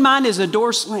renewed mind is a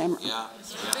door slammer.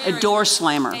 A door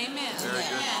slammer.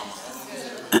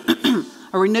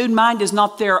 A renewed mind is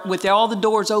not there with all the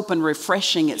doors open,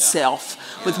 refreshing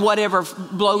itself with whatever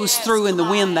blows through in the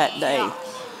wind that day.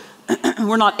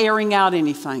 We're not airing out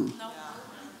anything.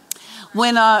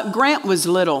 When Grant was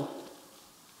little,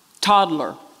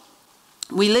 toddler,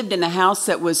 we lived in a house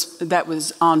that was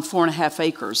on 4.5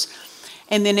 acres.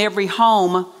 And then every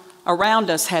home around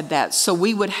us had that. So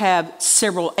we would have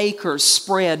several acres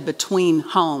spread between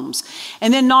homes.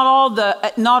 And then not all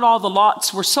the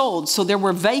lots were sold. So there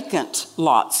were vacant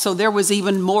lots. So there was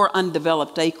even more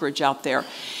undeveloped acreage out there.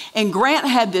 And Grant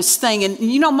had this thing. And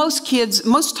you know,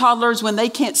 most toddlers, when they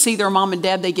can't see their mom and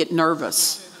dad, they get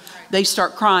nervous. They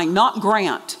start crying. Not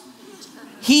Grant.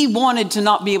 He wanted to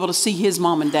not be able to see his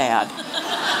mom and dad.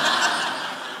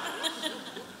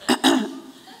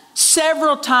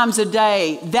 Several times a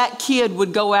day, that kid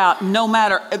would go out, no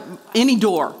matter any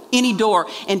door,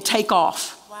 and take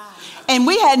off. Wow. And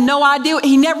we had no idea.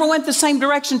 He never went the same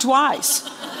direction twice.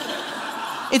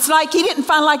 It's like he didn't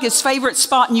find like his favorite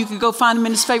spot and you could go find him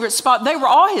in his favorite spot. They were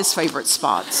all his favorite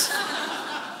spots.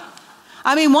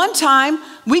 I mean, one time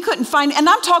we couldn't find, and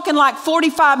I'm talking like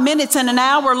 45 minutes and an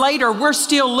hour later, we're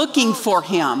still looking for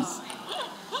him.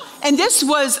 And this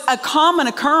was a common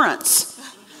occurrence.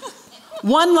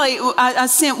 One lady, I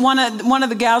sent one of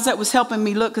the gals that was helping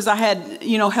me look because I had,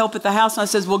 help at the house. And I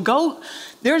says, well, go,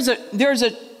 there's a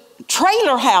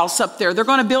trailer house up there. They're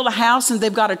going to build a house and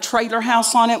they've got a trailer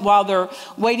house on it while they're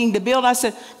waiting to build. I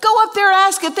said, go up there and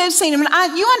ask if they've seen him.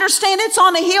 And you understand it's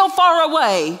on a hill far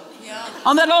away. Yeah.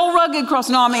 On that old rugged cross.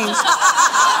 No, I'm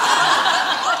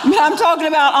talking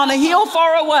about on a hill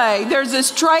far away. There's this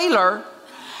trailer.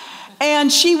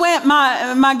 And she went,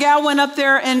 my gal went up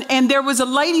there and there was a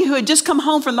lady who had just come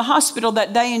home from the hospital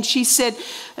that day. And she said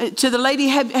to the lady,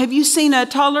 have you seen a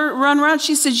toddler run around?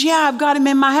 She says, yeah, I've got him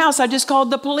in my house. I just called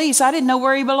the police. I didn't know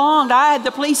where he belonged. I had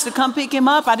the police to come pick him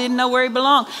up. I didn't know where he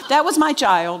belonged. That was my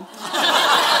child.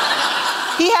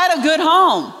 He had a good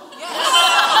home.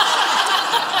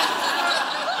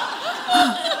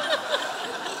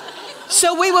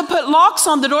 So we would put locks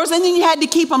on the doors and then you had to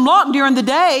keep them locked during the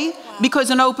day. Because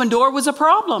an open door was a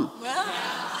problem. Well,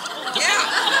 yeah.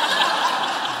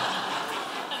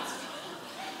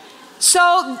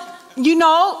 So,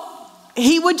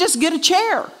 he would just get a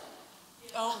chair,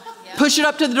 push it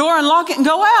up to the door and lock it and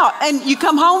go out. And you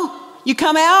come home, you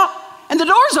come out, and the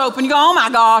door's open. You go, oh my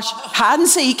gosh, hide and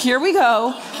seek, here we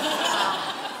go.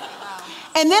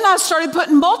 And then I started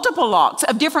putting multiple locks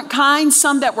of different kinds,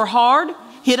 some that were hard.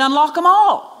 He'd unlock them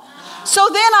all. So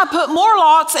then I put more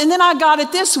locks, and then I got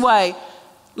it this way.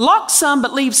 Lock some,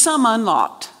 but leave some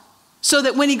unlocked. So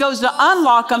that when he goes to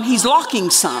unlock them, he's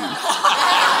locking some.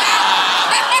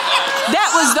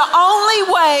 That was the only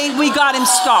way we got him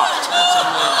stopped.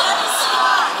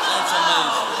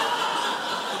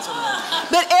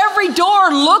 But every door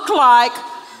looked like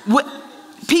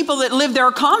people that lived there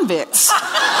are convicts.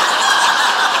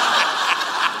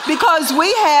 Because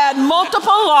we had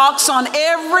multiple locks on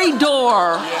every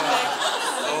door.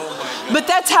 But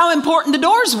that's how important the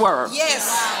doors were. Yes.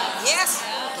 Yes.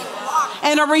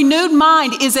 And a renewed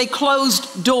mind is a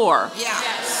closed door. Yeah.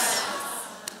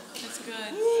 That's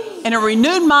good. And a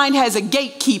renewed mind has a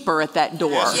gatekeeper at that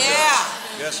door. Yeah.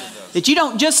 Yes, it does. That you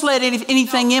don't just let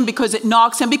anything in because it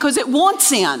knocks in, because it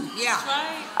wants in. Yeah.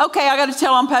 Okay, I got to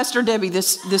tell on Pastor Debbie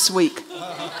this week.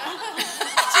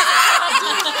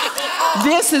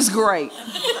 This is great.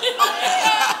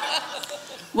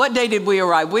 What day did we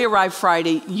arrive? We arrived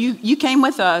Friday. You came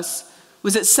with us.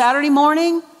 Was it Saturday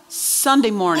morning?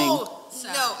 Sunday morning? Oh,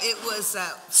 no, it was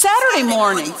Saturday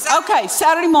morning. Okay,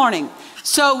 Saturday morning.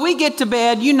 So we get to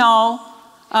bed,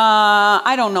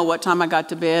 I don't know what time I got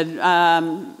to bed,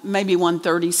 maybe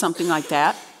 1:30, something like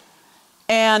that.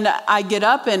 And I get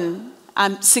up and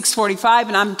I'm 6:45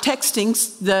 and I'm texting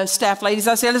the staff ladies.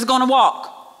 I said, let's go on a walk.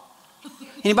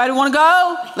 Anybody want to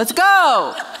go? Let's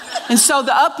go. And so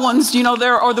the up ones, you know,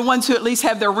 are the ones who at least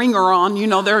have their ringer on. You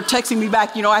know, they're texting me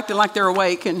back, you know, acting like they're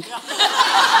awake. And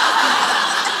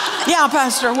yeah,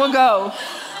 Pastor, we'll go.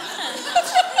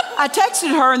 I texted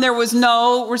her and there was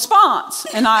no response.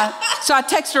 So I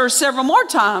texted her several more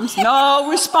times, no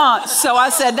response. So I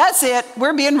said, that's it.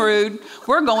 We're being rude.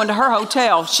 We're going to her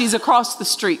hotel. She's across the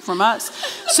street from us.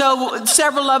 So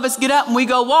several of us get up and we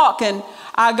go walk. And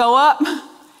I go up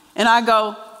and I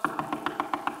go,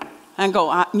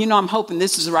 you know, I'm hoping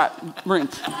this is the right room.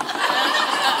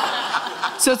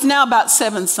 So it's now about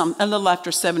a little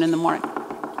after 7 in the morning.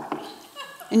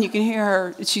 And you can hear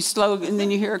her, she's slow, and then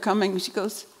you hear her coming, and she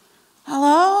goes,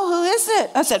 hello, who is it?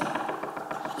 I said,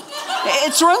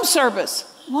 it's room service.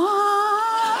 What?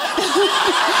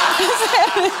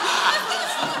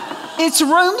 It's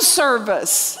room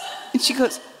service. And she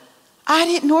goes, I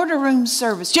didn't order room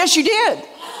service. Yes, you did.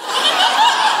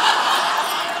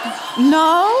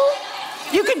 No.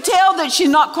 You can tell that she's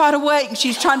not quite awake.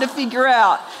 She's trying to figure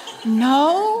out.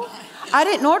 No, I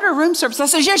didn't order room service. I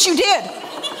said, yes, you did.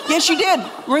 Yes, you did.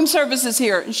 Room service is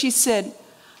here. And she said,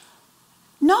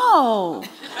 no.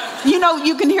 You know,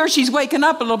 you can hear she's waking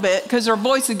up a little bit because her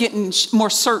voice is getting more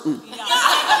certain.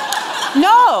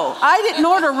 No, I didn't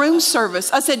order room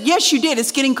service. I said, yes, you did.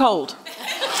 It's getting cold.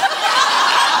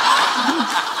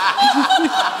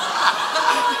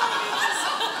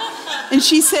 And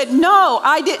she said, no,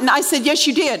 I didn't. I said, yes,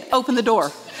 you did. Open the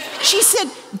door. She said,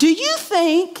 do you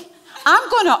think I'm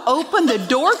going to open the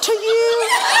door to you?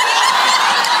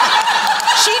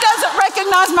 She doesn't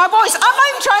recognize my voice. I'm not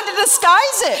even trying to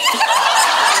disguise it.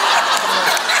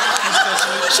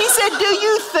 She said, do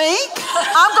you think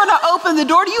I'm going to open the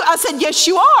door to you? I said, yes,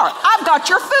 you are. I've got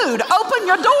your food. Open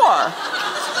your door.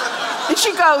 And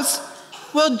she goes,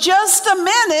 well, just a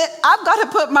minute. I've got to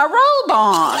put my robe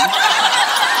on.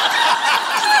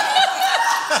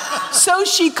 So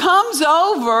she comes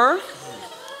over.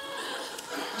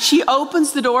 She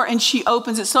opens the door and she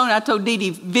opens it slowly. I told Dee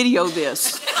Dee, video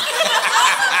this.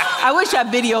 I wish I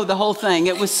videoed the whole thing.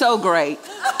 It was so great.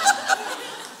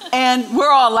 And we're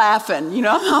all laughing, you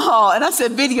know. And I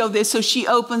said, video this. So she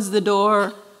opens the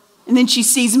door and then she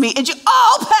sees me and she,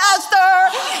 oh,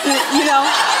 Pastor, you know.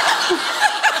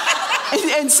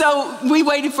 And so we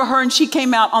waited for her and she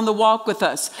came out on the walk with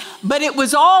us. But it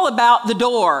was all about the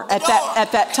door at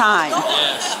that time.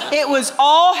 It was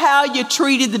all how you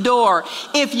treated the door.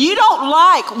 If you don't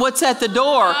like what's at the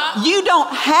door, you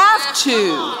don't have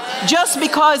to. Just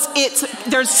because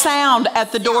there's sound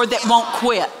at the door that won't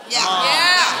quit.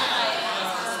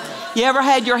 You ever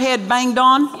had your head banged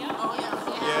on?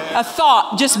 A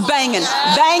thought just banging,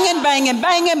 banging, banging,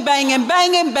 banging, banging,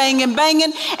 banging, banging,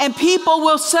 banging. And people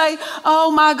will say, oh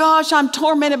my gosh, I'm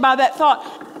tormented by that thought.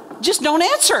 Just don't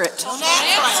answer it.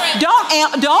 Don't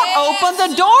open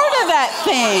the door to that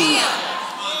thing.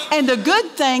 And the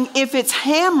good thing, if it's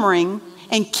hammering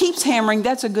and keeps hammering,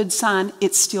 that's a good sign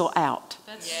it's still out.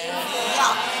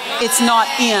 It's not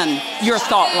in your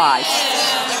thought life.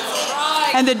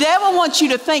 And the devil wants you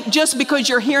to think just because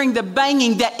you're hearing the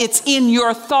banging that it's in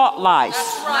your thought life.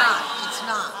 That's right. It's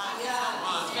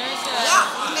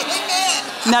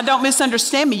not. Now don't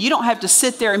misunderstand me. You don't have to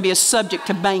sit there and be a subject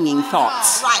to banging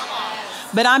thoughts. Right.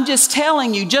 But I'm just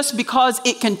telling you, just because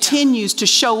it continues to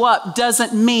show up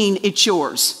doesn't mean it's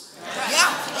yours.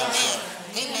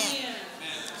 Amen.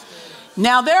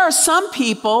 Now there are some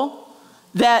people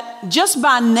that just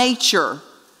by nature,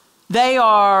 they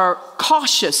are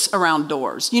cautious around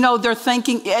doors. You know, they're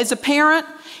thinking, as a parent,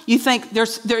 you think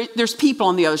there's people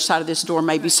on the other side of this door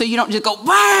maybe, so you don't just go,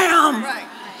 wham! Right.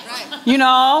 You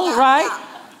know, right?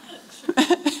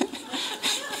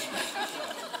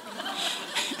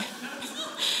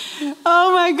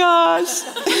 Oh my gosh.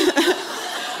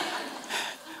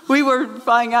 We were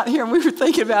flying out here and we were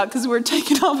thinking about, because we were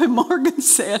taking off, and Morgan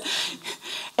said,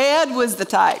 Ed was the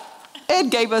type. Ed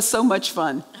gave us so much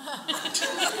fun.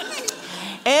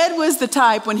 Ed was the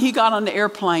type, when he got on the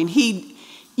airplane,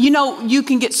 you know, you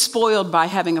can get spoiled by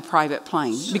having a private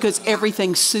plane because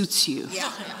everything suits you.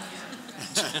 Yeah.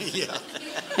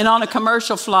 And on a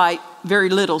commercial flight, very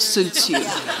little suits you.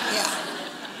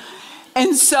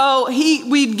 And so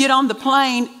we'd get on the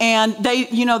plane and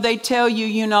they tell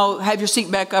you, have your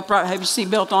seat back upright, have your seat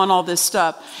belt on, all this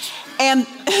stuff. And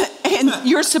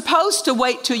you're supposed to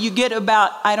wait till you get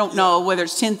about, I don't know, whether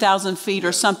it's 10,000 feet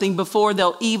or something, before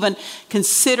they'll even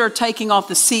consider taking off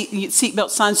the seatbelt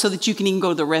sign so that you can even go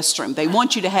to the restroom. They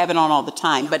want you to have it on all the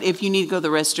time, but if you need to go to the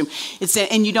restroom,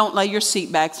 and you don't lay your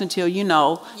seat backs until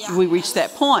we reach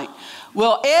that point.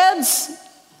 Well, Ed's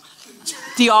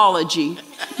theology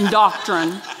and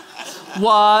doctrine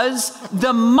was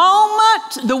the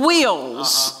moment the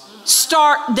wheels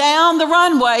start down the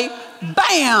runway,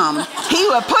 bam, he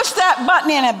would push that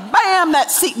button in and bam,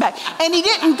 that seat back. And he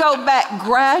didn't go back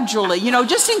gradually,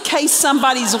 just in case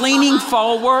somebody's leaning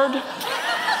forward,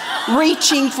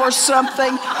 reaching for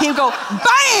something, he'd go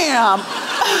bam.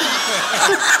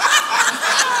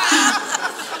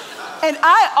 And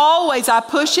I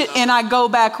push it and I go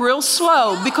back real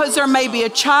slow because there may be a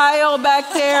child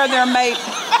back there.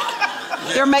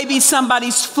 There may be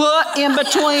somebody's foot in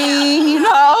between,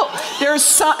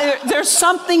 There's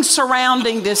something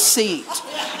surrounding this seat.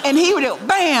 And he would go,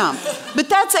 bam. But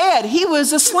that's Ed. He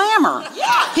was a slammer.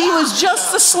 He was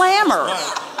just a slammer.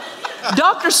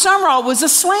 Dr. Summerall was a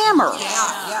slammer.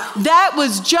 That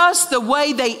was just the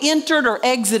way they entered or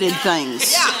exited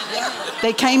things.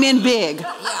 They came in big,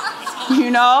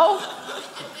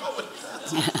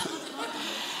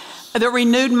 The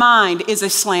renewed mind is a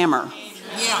slammer.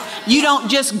 You don't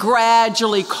just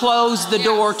gradually close the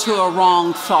door to a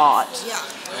wrong thought.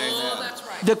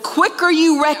 The quicker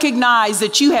you recognize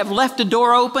that you have left a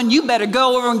door open, you better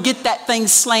go over and get that thing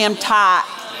slammed tight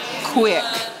quick.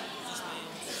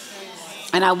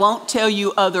 And I won't tell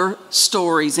you other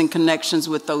stories in connections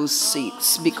with those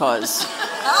seats because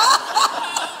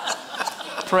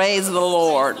praise the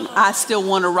Lord, I still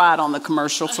want to ride on the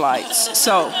commercial flights.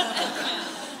 So,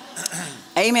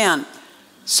 amen.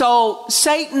 So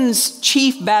Satan's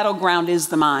chief battleground is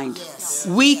the mind. Yes.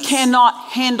 We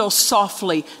cannot handle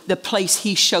softly the place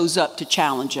he shows up to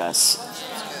challenge us.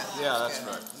 Yeah, that's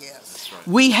right. Yes.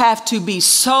 We have to be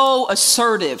so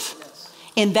assertive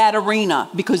in that arena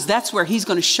because that's where he's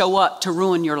going to show up to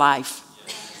ruin your life.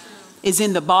 Is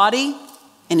in the body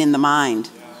and in the mind.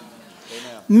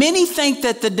 Many think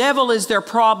that the devil is their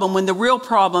problem when the real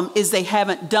problem is they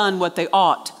haven't done what they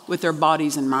ought with their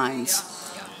bodies and minds.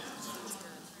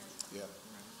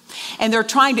 And they're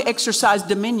trying to exercise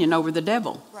dominion over the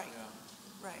devil. Right.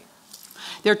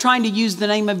 They're trying to use the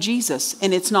name of Jesus,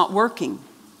 and it's not working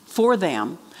for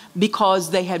them because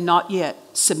they have not yet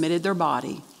submitted their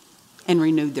body and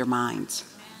renewed their minds.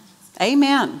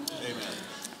 Amen.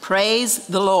 Praise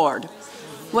the Lord.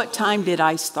 What time did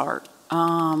I start?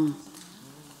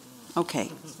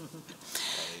 Okay.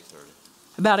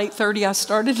 About 8:30 I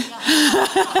started.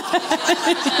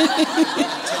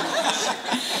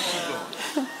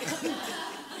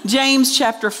 James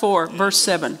chapter 4, verse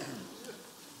 7.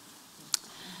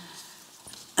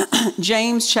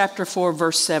 James chapter 4,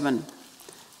 verse 7.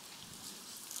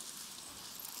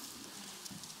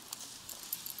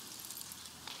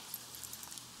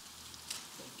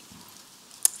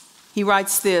 He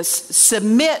writes this,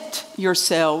 submit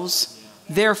yourselves,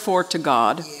 therefore, to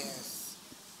God. Yes.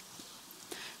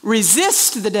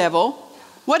 Resist the devil.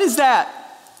 What is that?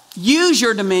 Use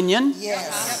your dominion.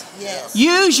 Yes. Yes.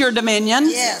 Use your dominion.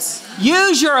 Yes.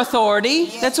 Use your authority.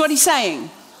 Yes. That's what he's saying.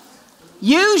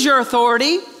 Use your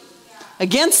authority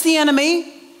against the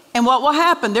enemy, and what will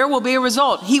happen? There will be a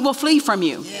result. He will flee from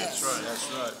you. Yes. That's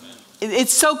right.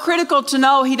 It's so critical to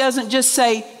know he doesn't just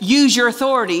say, use your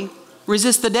authority,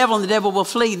 resist the devil, and the devil will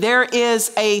flee. There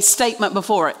is a statement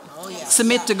before it. Oh, yeah.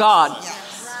 Submit to God. Yeah.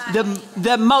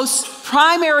 The most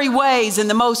primary ways and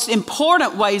the most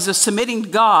important ways of submitting to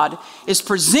God is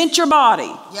present your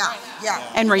body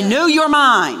and renew your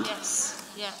mind.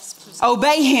 Yes.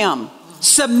 Obey him.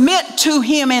 Submit to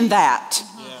him in that.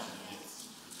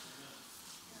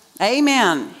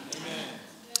 Amen.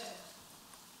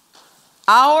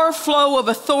 Our flow of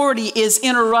authority is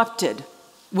interrupted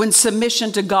when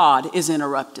submission to God is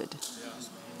interrupted.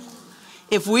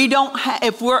 If we're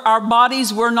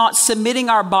not submitting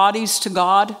our bodies to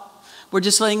God, we're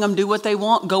just letting them do what they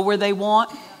want, go where they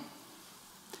want.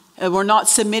 And we're not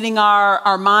submitting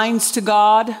our minds to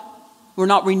God. We're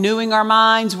not renewing our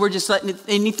minds. We're just letting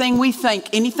anything we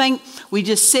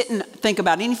just sit and think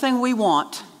about anything we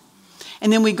want.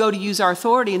 And then we go to use our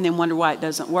authority and then wonder why it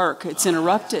doesn't work. It's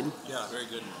interrupted. Yeah, very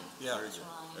good. Yeah, very good.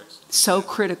 So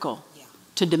critical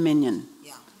to dominion.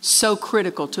 So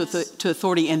critical to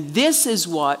authority. And this is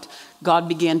what God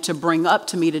began to bring up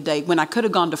to me today when I could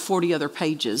have gone to 40 other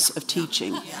pages of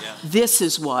teaching. This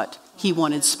is what he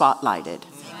wanted spotlighted.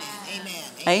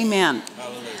 Amen.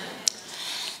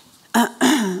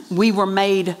 We were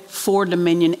made for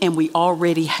dominion and we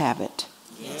already have it.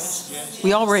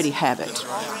 We already have it.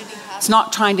 It's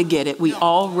not trying to get it. We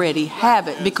already have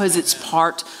it because it's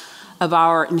part of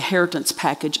our inheritance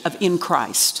package of in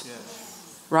Christ.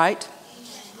 Right?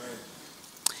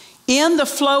 In the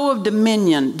flow of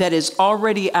dominion that is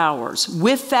already ours,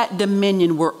 with that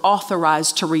dominion, we're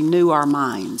authorized to renew our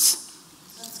minds.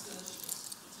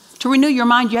 To renew your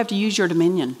mind, you have to use your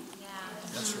dominion.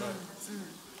 That's right.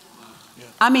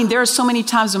 I mean, there are so many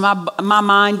times when my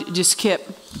mind just kept,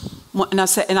 and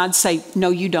I'd say, no,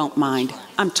 you don't mind.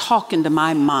 I'm talking to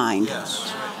my mind.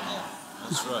 Yes.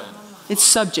 That's right. It's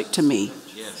subject to me.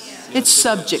 Yes. It's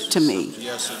subject to me.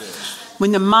 Yes, it is.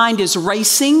 When the mind is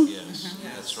racing, Yes.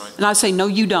 That's right. and I say, no,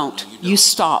 you don't. You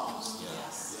stop.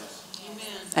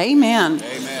 Amen.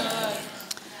 Amen.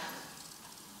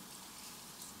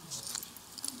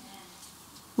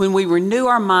 When we renew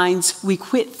our minds, we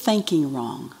quit thinking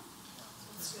wrong.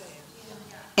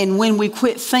 And when we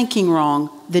quit thinking wrong,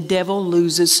 the devil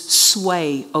loses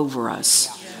sway over us.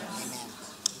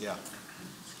 Yeah.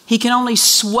 He can only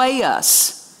sway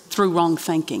us through wrong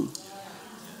thinking.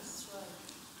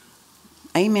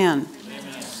 Amen.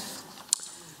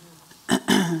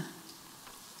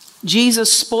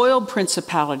 Jesus spoiled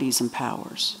principalities and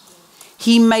powers.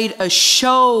 He made a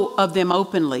show of them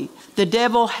openly. The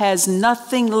devil has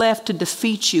nothing left to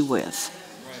defeat you with.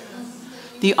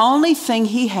 The only thing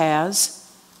he has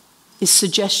is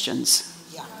suggestions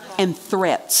and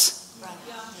threats.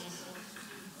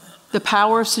 The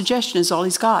power of suggestion is all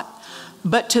he's got.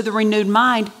 But to the renewed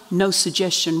mind, no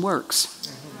suggestion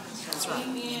works.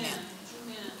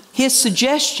 His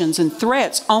suggestions and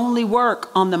threats only work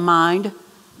on the mind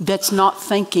that's not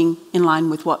thinking in line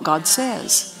with what God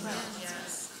says.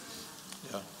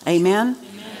 Amen?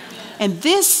 And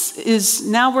this is,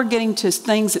 now we're getting to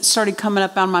things that started coming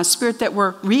up out of my spirit that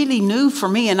were really new for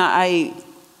me. And I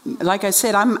like I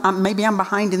said, maybe I'm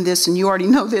behind in this and you already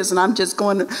know this, and I'm just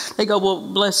going, they go, well,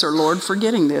 bless her, Lord, for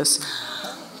getting this.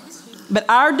 But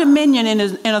our dominion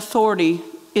and authority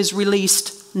is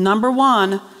released, number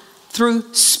one,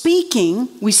 through speaking.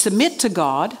 We submit to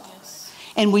God,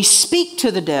 and we speak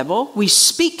to the devil. We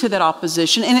speak to that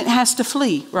opposition, and it has to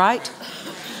flee, right?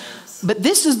 But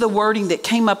this is the wording that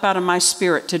came up out of my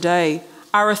spirit today.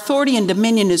 Our authority and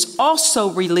dominion is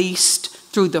also released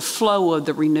through the flow of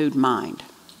the renewed mind.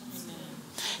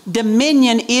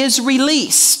 Dominion is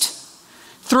released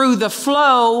through the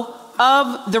flow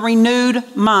of the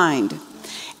renewed mind.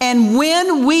 And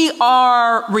when we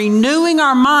are renewing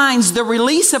our minds, the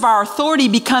release of our authority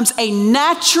becomes a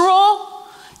natural,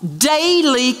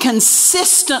 daily,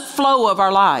 consistent flow of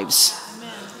our lives.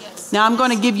 Yes. Now I'm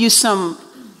going to give you some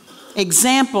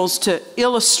examples to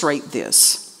illustrate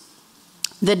this.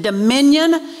 The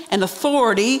dominion and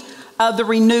authority of the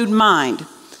renewed mind.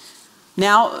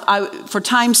 Now, for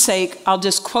time's sake, I'll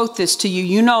just quote this to you.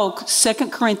 You know 2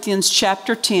 Corinthians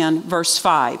chapter 10, verse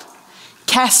 5.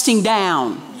 Casting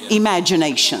down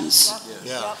imaginations.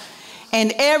 Yeah.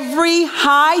 And every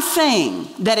high thing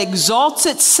that exalts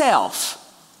itself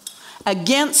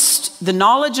against the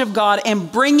knowledge of God,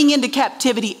 and bringing into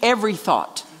captivity every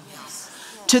thought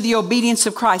to the obedience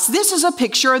of Christ. This is a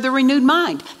picture of the renewed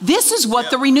mind. This is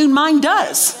what the renewed mind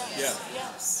does. Yeah.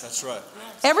 That's right.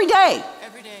 Every day.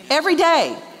 Every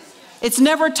day. It's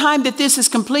never a time that this is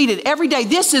completed. Every day.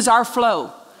 This is our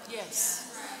flow.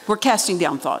 Yes. We're casting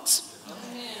down thoughts.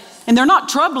 And they're not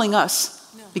troubling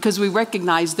us because we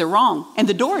recognize they're wrong. And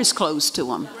the door is closed to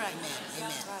them.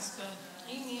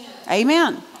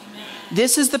 Amen.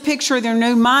 This is the picture of the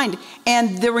renewed mind.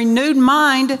 And the renewed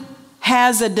mind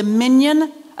has a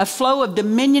dominion, a flow of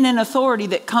dominion and authority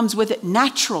that comes with it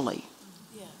naturally.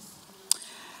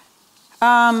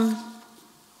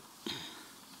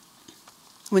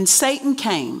 When Satan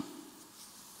came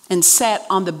and sat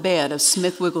on the bed of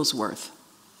Smith Wigglesworth,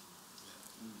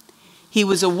 he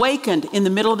was awakened in the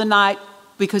middle of the night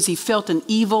because he felt an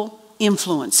evil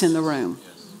influence in the room.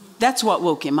 That's what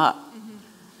woke him up.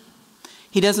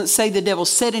 He doesn't say the devil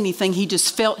said anything. He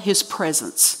just felt his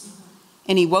presence.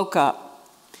 And he woke up.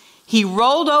 He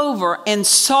rolled over and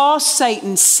saw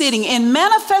Satan sitting in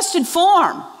manifested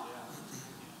form.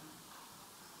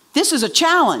 This is a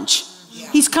challenge.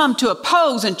 He's come to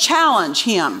oppose and challenge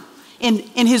him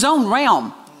in his own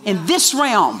realm, in this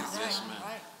realm.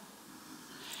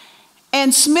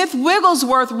 And Smith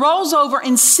Wigglesworth rolls over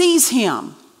and sees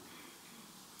him.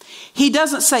 He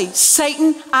doesn't say,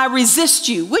 Satan, I resist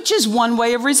you, which is one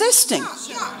way of resisting.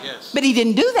 Yes. But he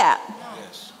didn't do that.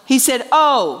 Yes. He said,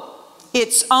 oh,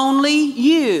 it's only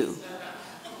you.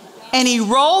 And he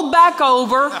rolled back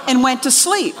over and went to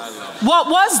sleep. What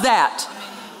was that?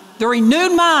 The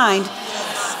renewed mind,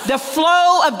 the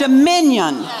flow of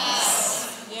dominion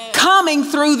coming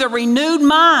through the renewed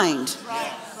mind.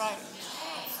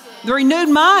 The renewed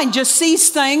mind just sees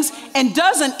things and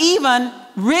doesn't even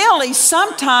really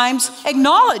sometimes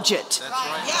acknowledge it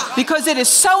because it is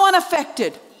so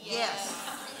unaffected.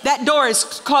 That door is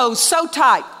closed so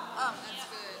tight.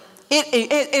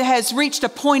 It has reached a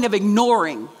point of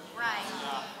ignoring.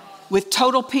 with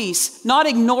total peace, not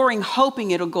ignoring,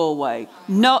 hoping it'll go away,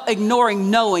 no,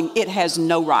 ignoring, knowing it has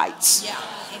no rights. Yeah.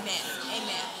 Amen.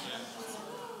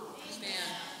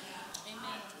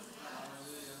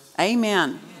 Amen.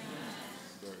 Amen.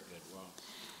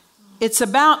 It's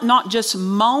about not just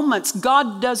moments.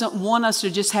 God doesn't want us to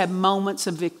just have moments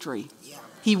of victory.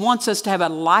 He wants us to have a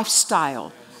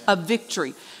lifestyle of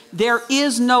victory. There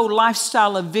is no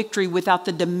lifestyle of victory without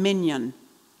the dominion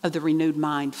of the renewed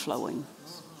mind flowing.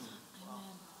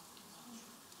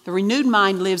 The renewed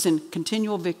mind lives in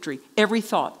continual victory. Every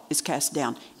thought is cast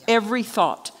down. Every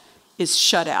thought is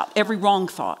shut out. Every wrong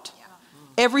thought.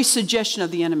 Every suggestion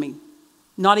of the enemy.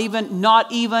 Not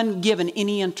even given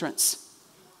any entrance.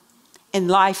 And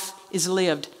life is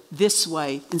lived this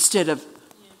way instead of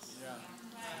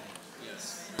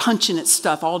punching at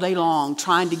stuff all day long,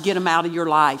 trying to get them out of your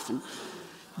life. And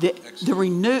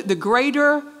the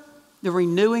greater the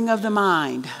renewing of the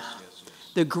mind,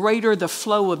 the greater the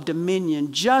flow of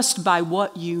dominion just by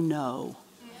what you know.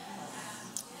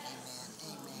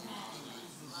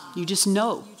 You just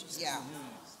know. Yeah.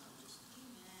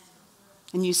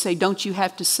 And you say, don't you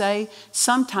have to say?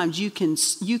 Sometimes you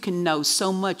can know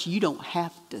so much you don't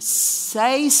have to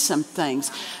say some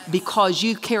things because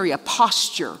you carry a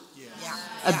posture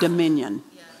of dominion.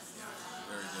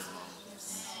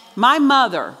 My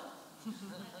mother,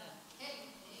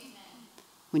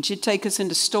 when she'd take us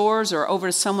into stores or over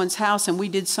to someone's house and we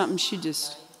did something, she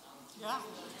just...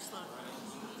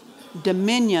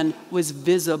 Dominion was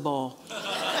visible.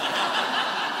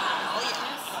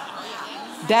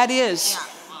 That is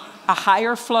a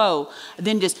higher flow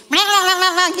than just,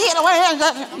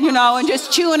 you know, and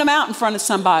just chewing them out in front of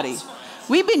somebody.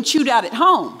 We've been chewed out at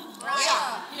home.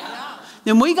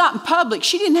 Then we got in public.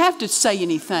 She didn't have to say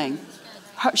anything.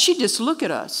 She'd just look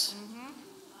at us.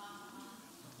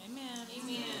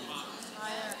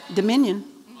 Dominion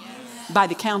by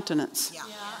the countenance.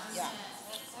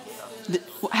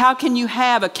 How can you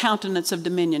have a countenance of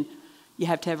dominion? You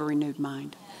have to have a renewed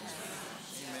mind.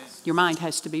 Your mind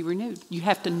has to be renewed. You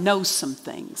have to know some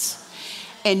things.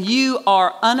 And you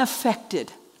are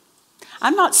unaffected.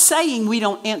 I'm not saying we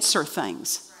don't answer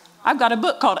things. I've got a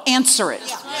book called Answer It.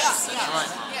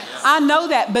 I know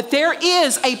that, but there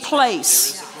is a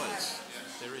place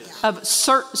of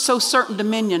certain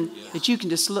dominion that you can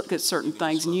just look at certain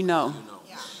things and you know.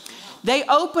 They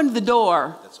opened the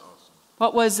door.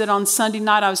 What was it on Sunday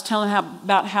night? I was telling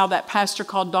about how that pastor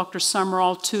called Dr.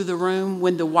 Summerall to the room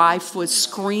when the wife was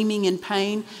screaming in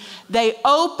pain. They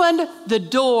opened the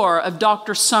door of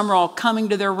Dr. Summerall coming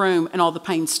to their room and all the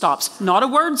pain stops. Not a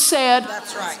word said.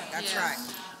 That's right. That's right.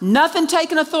 Nothing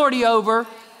taken authority over.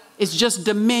 It's just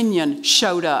dominion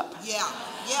showed up. Yeah.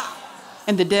 Yeah.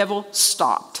 And the devil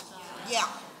stopped. Yeah.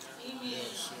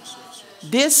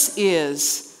 This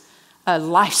is a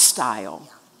lifestyle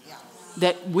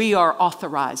that we are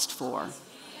authorized for.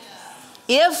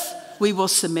 If we will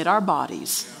submit our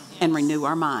bodies and renew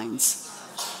our minds.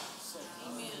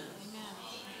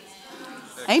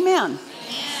 Amen.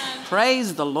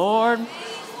 Praise the Lord.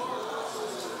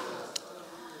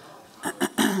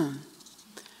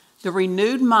 The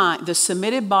renewed mind, the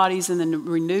submitted bodies and the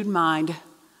renewed mind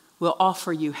will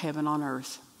offer you heaven on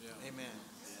earth. Amen.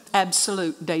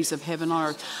 Absolute days of heaven on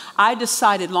earth. I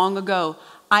decided long ago,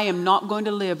 I am not going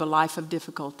to live a life of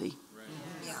difficulty.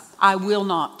 I will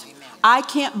not. I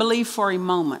can't believe for a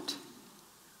moment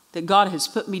that God has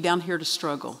put me down here to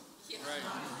struggle.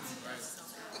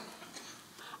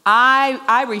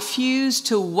 I refuse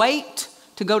to wait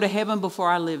to go to heaven before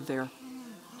I live there.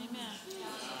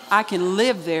 I can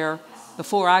live there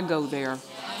before I go there.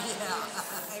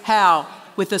 How?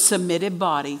 With a submitted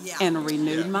body and a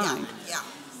renewed mind.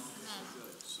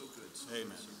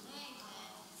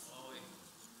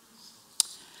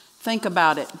 Think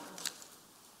about it.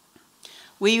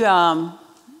 We had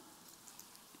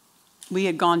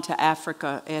gone to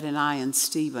Africa, Ed and I and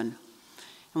Stephen.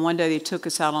 And one day they took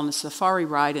us out on a safari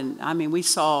ride. And I mean, we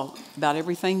saw about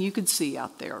everything you could see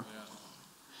out there.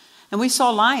 And we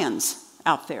saw lions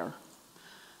out there.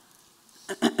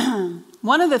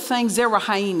 One of the things, there were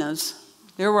hyenas.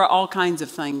 There were all kinds of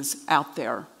things out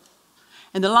there.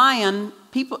 And the lion,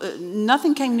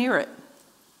 nothing came near it.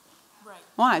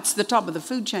 Why? It's the top of the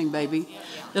food chain, baby.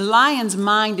 The lion's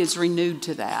mind is renewed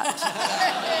to that.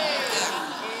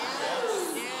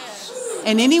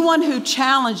 And anyone who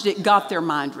challenged it got their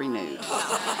mind renewed.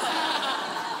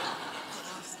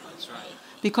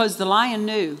 Because the lion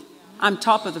knew, I'm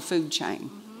top of the food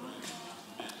chain.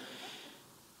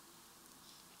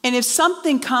 And if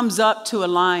something comes up to a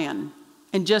lion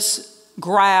and just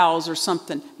growls or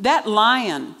something, that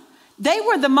lion, they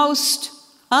were the most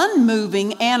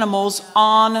unmoving animals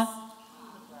on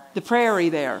the prairie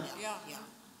there. Yeah. Yeah.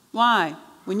 Why?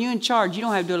 When you're in charge, you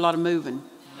don't have to do a lot of moving.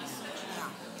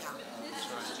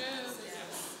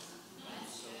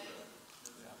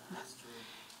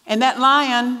 And that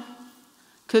lion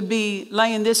could be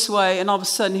laying this way and all of a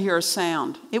sudden hear a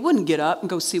sound. It wouldn't get up and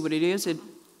go see what it is.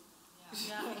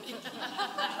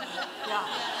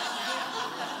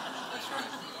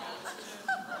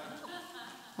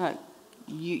 Right.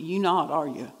 You not, are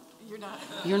you?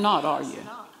 You're not, are you?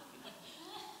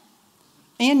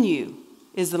 In you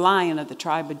is the Lion of the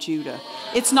tribe of Judah.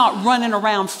 It's not running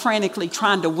around frantically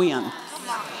trying to win.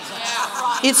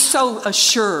 It's so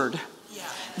assured.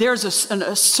 There's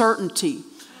a certainty,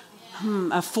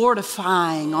 a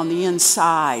fortifying on the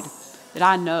inside that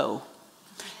I know.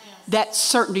 That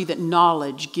certainty that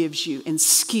knowledge gives you, and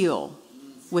skill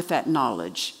with that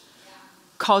knowledge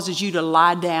causes you to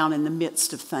lie down in the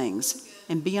midst of things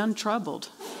and be untroubled.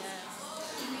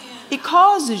 It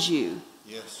causes you.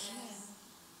 Yes.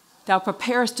 Thou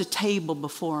preparest a table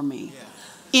before me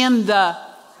in the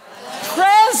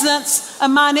presence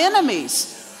of mine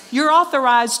enemies. You're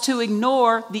authorized to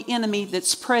ignore the enemy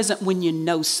that's present when you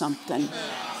know something.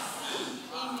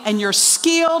 And you're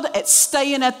skilled at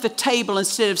staying at the table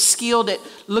instead of skilled at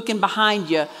looking behind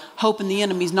you, hoping the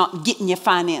enemy's not getting your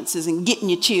finances and getting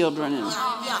your children.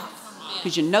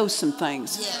 Because you know some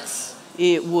things. Yes.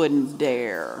 It wouldn't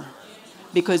dare.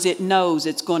 Because it knows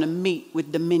it's going to meet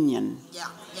with dominion. Yeah.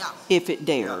 Yeah. If it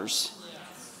dares.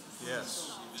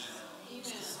 Yes.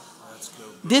 That's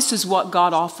good. This is what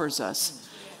God offers us.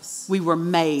 We were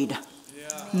made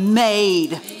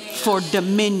for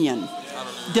dominion.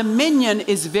 Dominion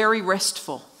is very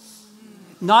restful.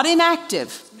 Not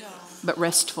inactive, but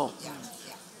restful.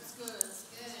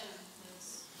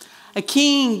 A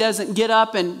king doesn't get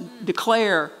up and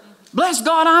declare, "Bless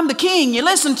God, I'm the king. You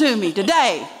listen to me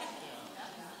today."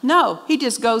 No, he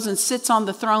just goes and sits on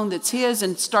the throne that's his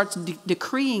and starts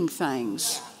decreeing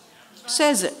things.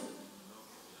 Says it.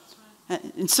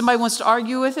 And somebody wants to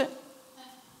argue with it.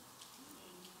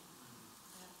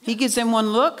 He gives them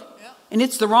one look, and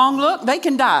it's the wrong look. They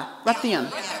can die right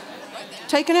then.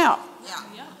 Taken out.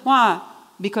 Why?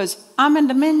 Because I'm in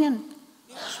dominion.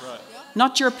 That's right.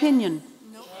 Not your opinion.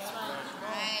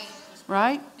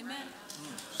 Right?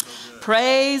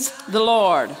 Praise the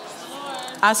Lord.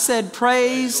 I said,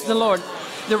 praise the Lord.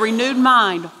 The renewed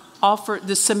mind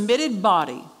the submitted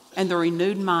body and the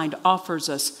renewed mind offers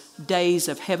us days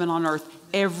of heaven on earth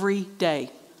every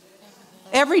day.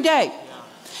 Every day.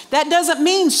 That doesn't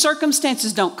mean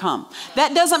circumstances don't come.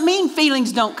 That doesn't mean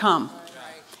feelings don't come.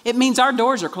 It means our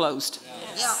doors are closed.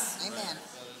 Yeah. Amen.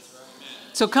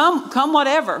 So come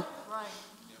whatever.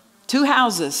 2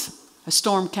 houses, a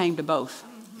storm came to both.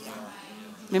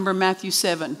 Remember Matthew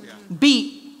 7.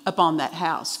 Beat upon that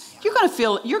house. You're going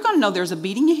to know there's a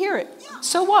beating. You hear it.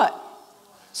 So what?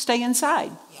 Stay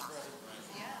inside.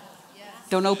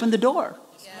 Don't open the door.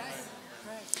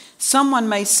 Someone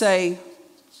may say,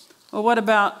 well, what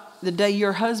about the day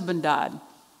your husband died?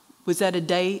 Was that a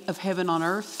day of heaven on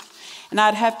earth? And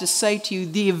I'd have to say to you,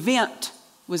 the event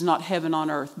was not heaven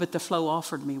on earth, but the flow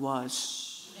offered me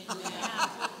was.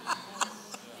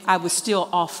 I was still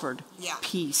offered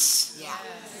peace.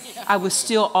 I was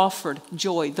still offered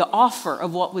joy. The offer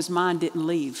of what was mine didn't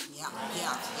leave.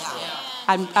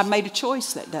 I made a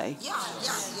choice that day.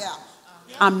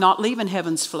 I'm not leaving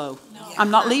heaven's flow.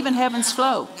 I'm not leaving heaven's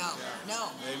flow. No.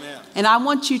 And I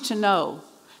want you to know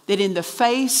that in the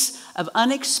face of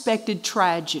unexpected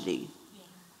tragedy,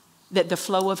 that the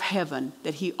flow of heaven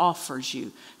that he offers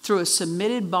you through a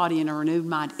submitted body and a renewed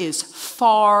mind is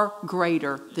far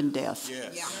greater than death.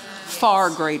 Far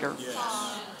greater.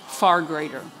 Far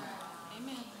greater.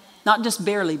 Not just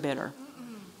barely better.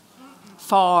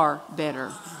 Far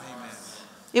better.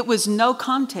 It was no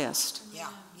contest.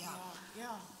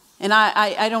 And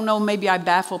I don't know, maybe I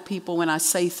baffle people when I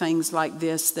say things like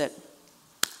this, that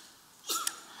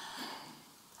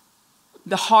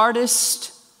the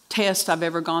hardest test I've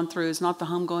ever gone through is not the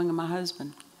homegoing of my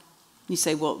husband. You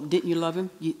say, well, didn't you love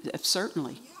him?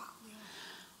 Certainly.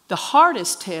 The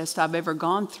hardest test I've ever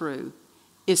gone through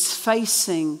is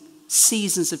facing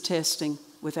seasons of testing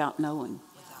without knowing.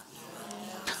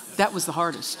 That was the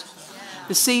hardest.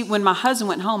 But see, when my husband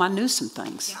went home, I knew some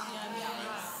things.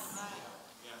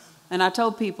 And I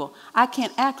told people, I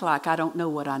can't act like I don't know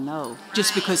what I know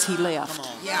just because he left.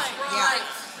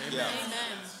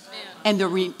 And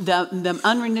the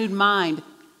unrenewed mind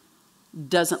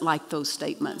doesn't like those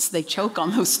statements. They choke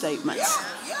on those statements.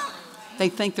 They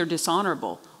think they're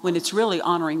dishonorable when it's really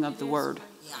honoring of the word.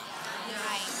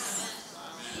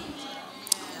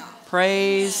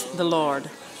 Praise the Lord.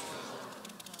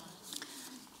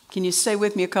 Can you stay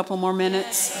with me a couple more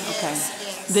minutes? Okay.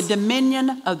 The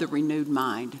dominion of the renewed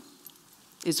mind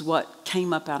is what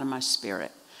came up out of my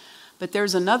spirit. But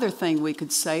there's another thing we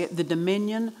could say, the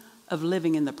dominion of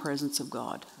living in the presence of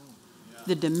God.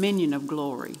 The dominion of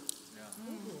glory.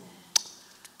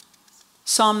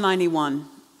 Psalm 91.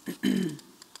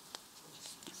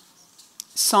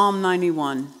 Psalm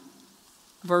 91,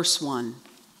 verse 1.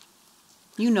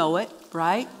 You know it,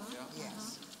 right?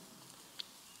 Yes.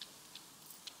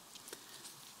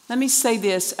 Let me say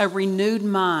this, a renewed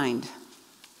mind.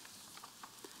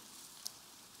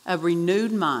 A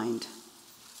renewed mind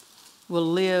will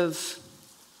live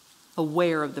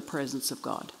aware of the presence of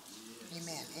God.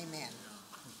 Amen. Amen.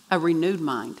 A renewed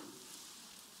mind.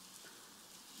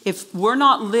 If we're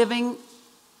not living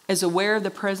as aware of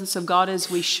the presence of God as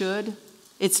we should,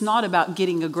 it's not about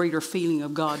getting a greater feeling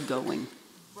of God going.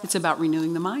 It's about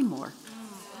renewing the mind more.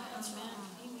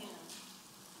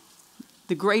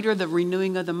 The greater the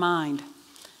renewing of the mind,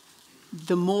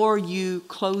 the more you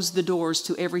close the doors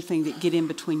to everything that get in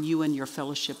between you and your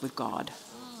fellowship with God.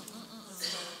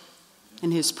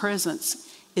 And His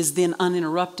presence is then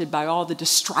uninterrupted by all the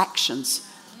distractions,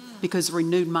 because the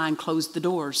renewed mind closed the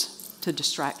doors to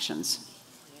distractions.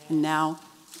 And now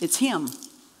it's Him.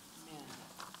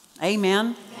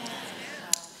 Amen.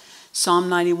 Psalm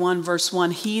 91 verse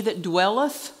 1, he that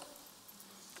dwelleth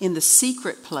in the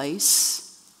secret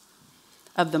place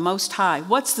of the Most High.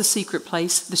 What's the secret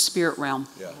place? The spirit realm.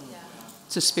 Yeah.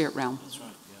 It's a spirit realm. That's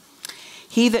right. Yeah.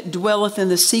 He that dwelleth in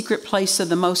the secret place of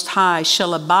the Most High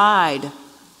shall abide.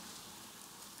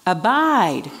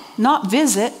 Abide, not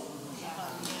visit,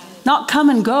 not come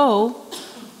and go.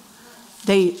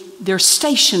 They're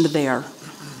stationed there.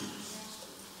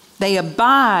 They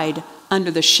abide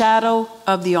under the shadow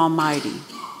of the Almighty.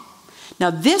 Now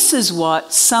this is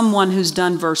what someone who's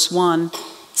done verse 1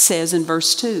 says in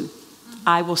verse 2.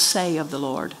 I will say of the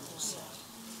Lord.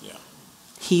 Yeah.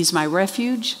 He's my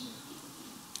refuge.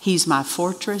 He's my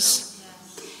fortress.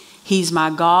 He's my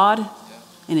God.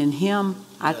 And in Him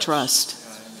I trust.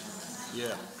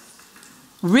 Yeah.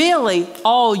 Really,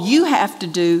 all you have to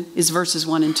do is verses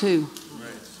 1 and 2.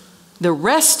 Right. The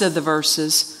rest of the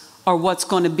verses are what's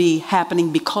going to be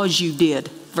happening because you did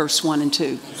verse 1 and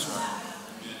 2.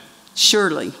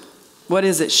 Surely, what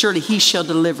is it? Surely He shall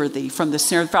deliver thee from the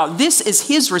snare of the fowler. This is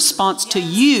His response to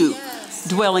you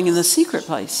dwelling in the secret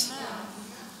place.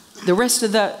 The rest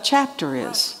of the chapter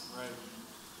is.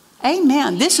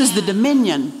 Amen. This is the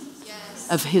dominion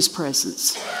of His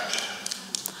presence.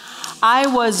 I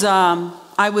was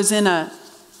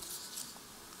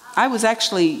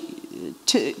actually,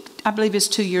 I believe it's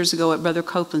 2 years ago at Brother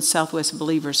Copeland's Southwest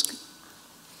Believers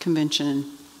Convention, and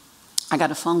I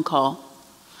got a phone call.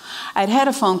 I'd had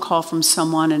a phone call from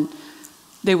someone, and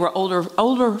they were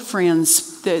older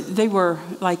friends. They were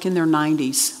like in their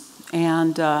 90s,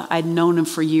 and I'd known them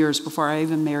for years before I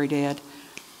even married Ed.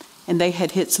 And they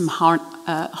had hit some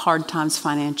hard times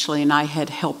financially, and I had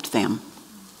helped them.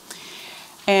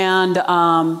 And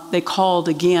they called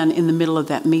again in the middle of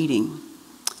that meeting.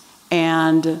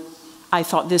 And I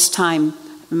thought this time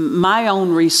my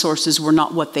own resources were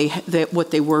not what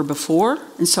they were before.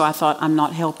 And so I thought, I'm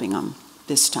not helping them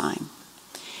this time.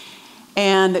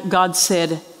 And God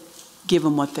said, give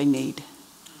them what they need.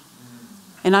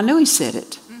 And I knew He said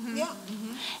it. Yeah.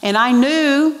 And I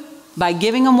knew by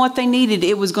giving them what they needed,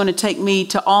 it was going to take me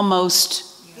to almost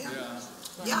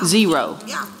zero.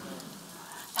 Yeah.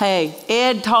 Hey,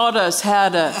 Ed taught us how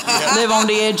to live on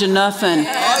the edge of nothing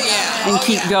and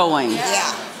keep going.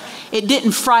 Yeah. It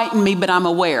didn't frighten me, but I'm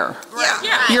aware.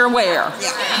 Yeah. You're aware.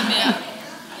 Yeah.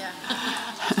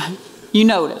 You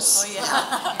notice.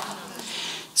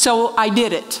 So I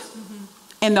did it.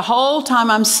 And the whole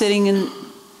time I'm sitting in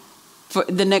for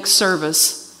the next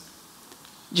service,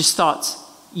 just thoughts,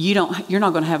 you're not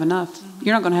going to have enough.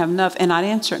 You're not going to have enough. And I'd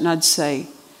answer it and I'd say,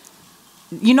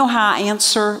 you know how I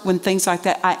answer when things like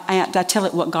that? I tell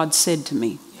it what God said to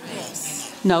me.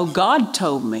 Yes. No, God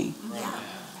told me.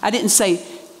 I didn't say,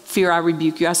 fear, I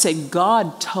rebuke you. I said,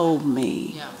 God told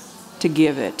me to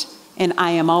give it. And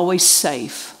I am always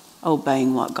safe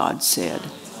obeying what God said.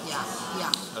 Yeah.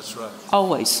 Yeah. That's right.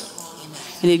 Always.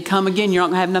 And He'd come again, you're not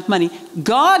going to have enough money.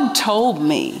 God told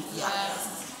me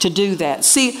to do that.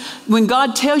 See, when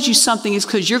God tells you something, it's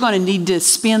because you're going to need to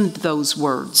spend those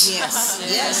words. Yes.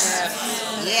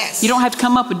 Yes. Yes. You don't have to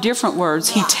come up with different words.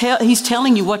 He's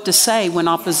telling you what to say when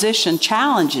opposition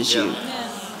challenges you.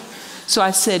 So I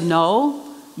said,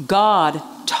 no, God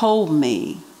told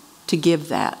me to give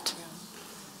that.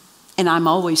 And I'm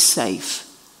always safe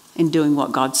in doing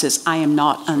what God says. I am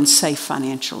not unsafe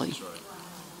financially.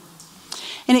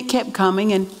 And it kept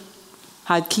coming, and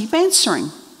I'd keep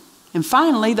answering. And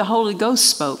finally, the Holy Ghost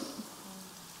spoke.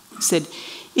 He said,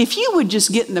 if you would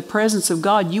just get in the presence of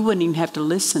God, you wouldn't even have to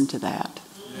listen to that.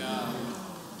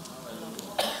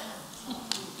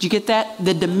 Did you get that?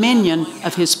 The dominion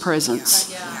of his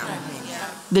presence.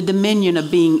 The dominion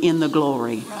of being in the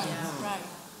glory.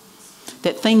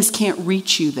 That things can't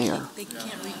reach you there.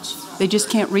 They just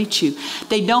can't reach you.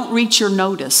 They don't reach your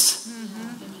notice.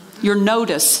 Your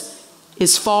notice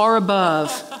is far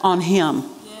above on him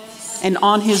and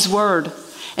on his word.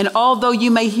 And although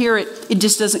you may hear it, it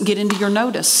just doesn't get into your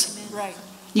notice.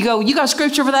 You go, you got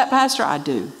scripture for that, Pastor? I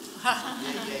do.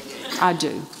 I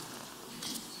do.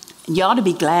 You ought to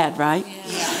be glad, right?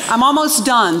 I'm almost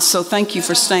done, so thank you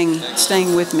for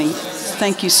staying with me.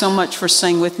 Thank you so much for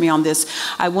staying with me on this.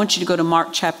 I want you to go to Mark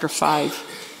chapter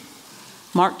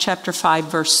 5. Mark chapter 5,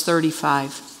 verse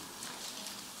 35.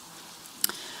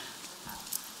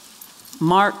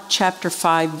 Mark chapter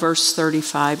 5, verse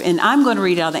 35. And I'm going to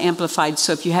read out of the Amplified,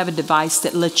 so if you have a device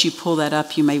that lets you pull that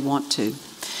up, you may want to.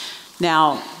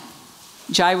 Now,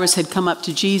 Jairus had come up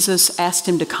to Jesus, asked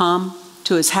him to come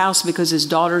to his house because his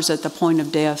daughter's at the point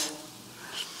of death.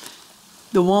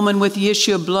 The woman with the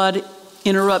issue of blood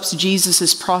interrupts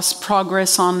Jesus'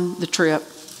 progress on the trip.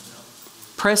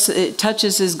 It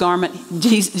touches his garment.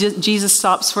 Jesus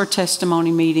stops for a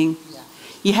testimony meeting.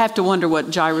 You have to wonder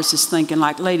what Jairus is thinking.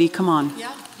 Like, lady, come on.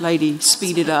 Lady,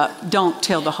 speed it up. Don't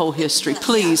tell the whole history.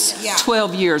 Please.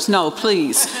 12 years. No,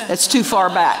 please. That's too far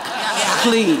back.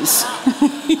 Please.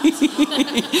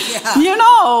 You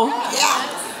know.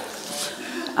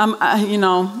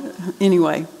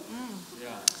 Anyway.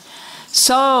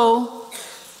 So,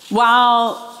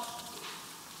 while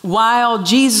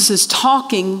Jesus is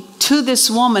talking to this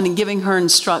woman and giving her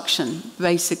instruction,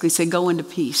 basically say, go into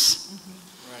peace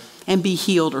and be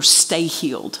healed or stay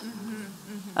healed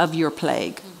of your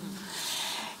plague.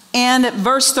 And at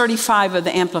verse 35 of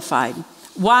the Amplified,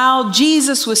 while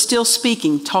Jesus was still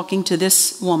speaking, talking to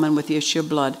this woman with the issue of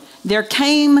blood, there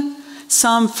came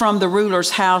some from the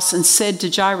ruler's house and said to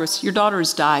Jairus, your daughter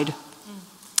has died.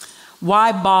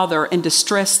 Why bother and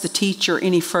distress the teacher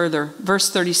any further? Verse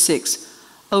 36,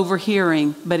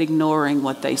 overhearing but ignoring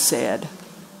what they said.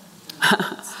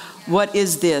 What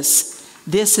is this?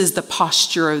 This is the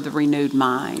posture of the renewed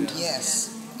mind.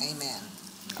 Yes. Amen.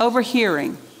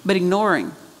 Overhearing but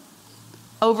ignoring.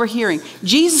 Overhearing.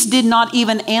 Jesus did not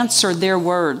even answer their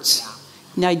words.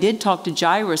 Now, he did talk to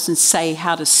Jairus and say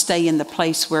how to stay in the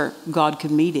place where God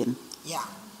could meet him. Yeah.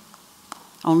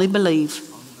 Only believe.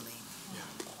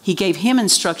 He gave him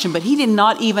instruction, but he did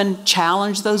not even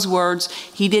challenge those words.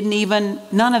 He didn't even,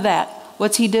 none of that.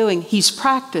 What's he doing? He's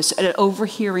practiced at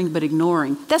overhearing but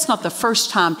ignoring. That's not the first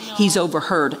time he's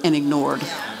overheard and ignored.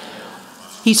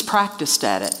 He's practiced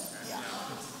at it.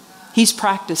 He's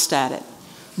practiced at it.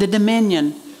 The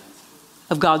dominion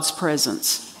of God's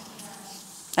presence.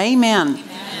 Amen.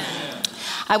 Amen.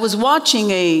 I was watching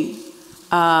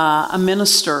a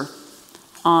minister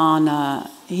on,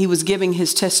 he was giving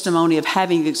his testimony of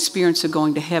having the experience of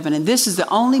going to heaven. And this is the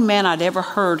only man I'd ever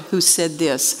heard who said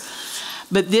this.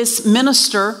 But this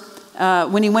minister,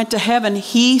 when he went to heaven,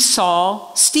 he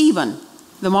saw Stephen,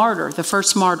 the martyr, the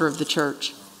first martyr of the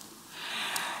church.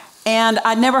 And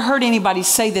I'd never heard anybody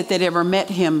say that they'd ever met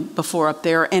him before up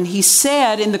there. And he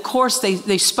said, in the course,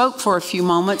 they spoke for a few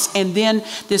moments. And then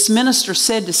this minister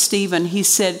said to Stephen, he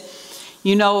said,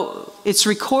 you know, it's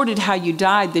recorded how you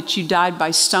died, that you died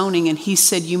by stoning. And he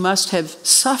said, you must have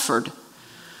suffered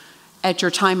at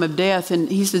your time of death. And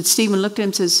he said, Stephen looked at him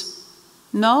and says,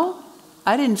 no,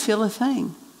 I didn't feel a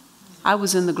thing. I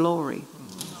was in the glory.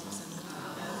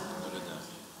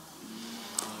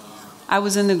 I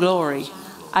was in the glory.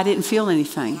 I didn't feel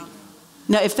anything.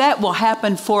 Now, if that will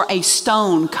happen for a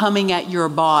stone coming at your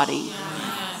body,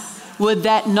 would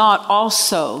that not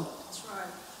also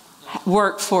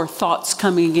work for thoughts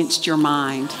coming against your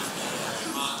mind?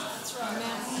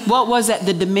 What was that?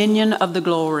 The dominion of the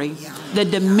glory. The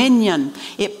dominion.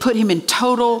 It put him in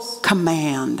total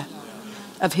command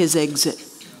of his exit.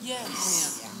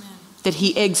 That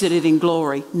he exited in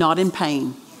glory, not in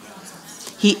pain.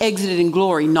 He exited in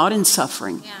glory, not in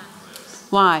suffering.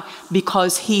 Why?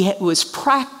 Because he was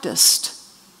practiced.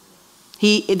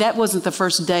 That wasn't the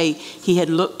first day he had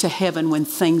looked to heaven when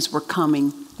things were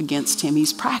coming against him.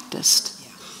 He's practiced.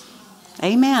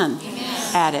 Amen.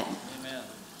 At it.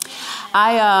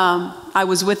 I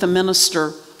was with a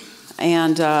minister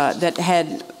and that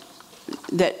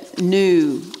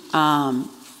knew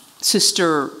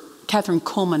Sister Catherine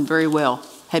Kuhlman very well,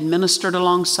 had ministered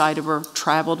alongside of her,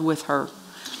 traveled with her.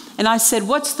 And I said,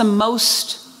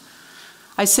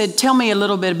 tell me a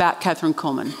little bit about Catherine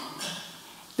Kuhlman.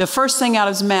 The first thing out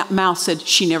of his mouth said,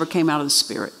 she never came out of the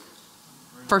Spirit.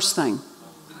 First thing.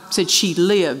 Said she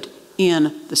lived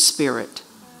in the Spirit.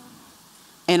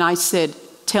 And I said,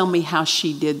 tell me how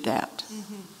she did that.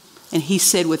 And he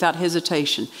said, without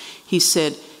hesitation, he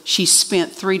said, she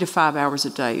spent 3 to 5 hours a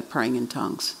day praying in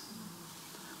tongues.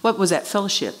 What was that?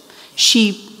 Fellowship.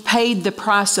 She paid the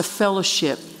price of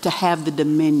fellowship to have the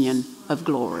dominion of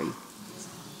glory.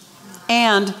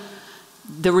 And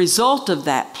the result of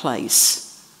that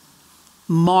place,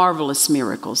 marvelous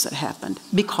miracles that happened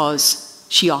because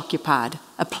she occupied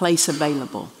a place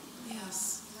available.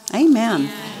 Yes.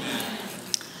 Amen.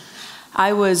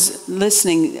 I was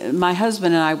listening. My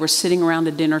husband and I were sitting around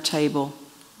a dinner table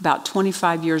about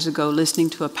 25 years ago listening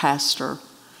to a pastor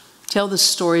tell the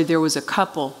story. There was a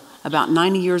couple about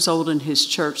 90 years old in his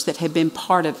church that had been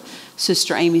part of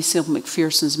Sister Amy Simple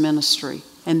McPherson's ministry.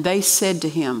 And they said to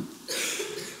him,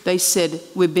 they said,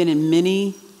 we've been in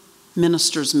many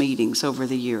ministers' meetings over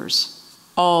the years,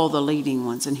 all the leading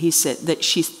ones. And he said that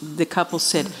the couple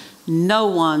said, no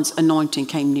one's anointing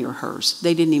came near hers.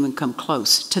 They didn't even come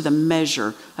close to the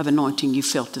measure of anointing you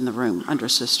felt in the room under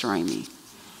Sister Amy.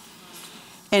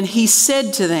 And he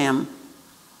said to them,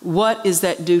 what is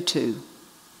that due to?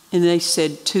 And they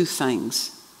said 2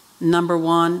 things. Number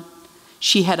 1,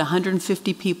 she had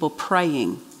 150 people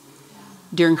praying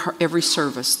during her every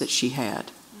service that she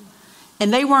had.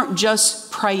 And they weren't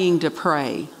just praying to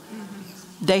pray.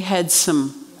 They had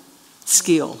some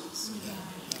skill.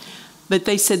 But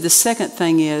they said the second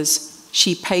thing is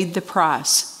she paid the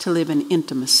price to live in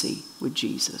intimacy with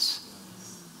Jesus.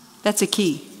 That's a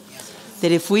key.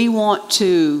 That if we want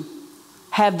to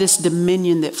have this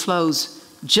dominion that flows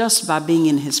just by being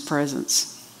in his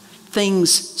presence,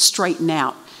 things straighten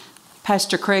out.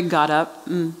 Pastor Craig got up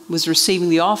and was receiving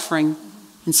the offering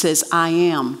and says, I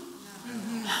am.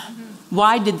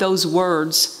 Why did those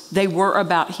words, they were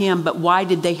about him, but why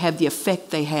did they have the effect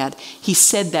they had? He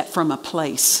said that from a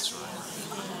place.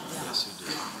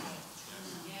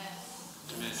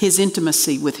 His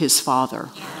intimacy with his Father.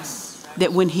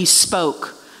 That when he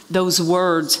spoke, those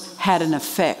words had an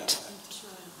effect.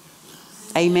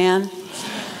 Amen.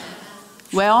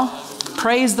 Well,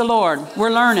 praise the Lord.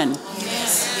 We're learning.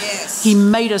 He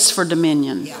made us for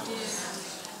dominion.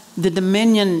 The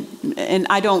dominion, and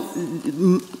I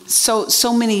don't,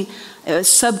 so many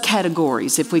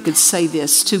subcategories, if we could say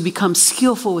this, to become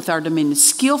skillful with our dominion.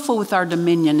 Skillful with our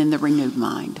dominion in the renewed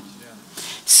mind.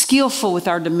 Skillful with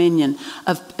our dominion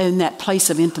in that place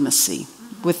of intimacy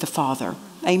with the Father.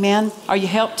 Amen. Are you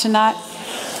helped tonight?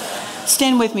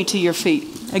 Stand with me to your feet.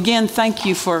 Again, thank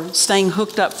you for staying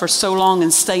hooked up for so long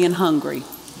and staying hungry.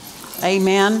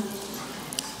 Amen.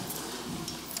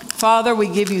 Father, we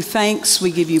give you thanks.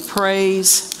 We give you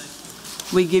praise.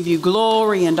 We give you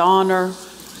glory and honor.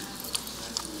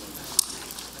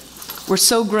 We're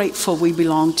so grateful we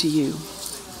belong to you.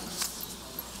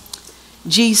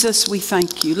 Jesus, we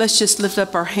thank you. Let's just lift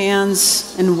up our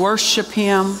hands and worship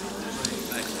him.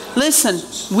 Listen,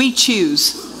 we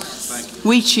choose.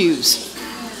 We choose.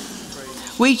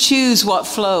 We choose what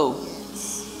flow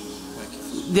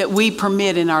that we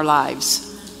permit in our lives.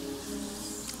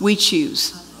 We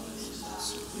choose.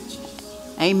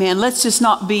 Amen. Let's just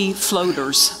not be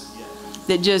floaters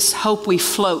that just hope we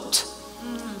float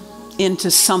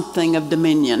into something of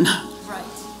dominion.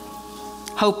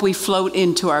 Hope we float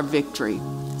into our victory.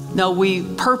 No, we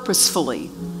purposefully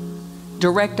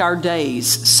direct our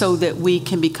days so that we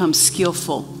can become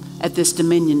skillful at this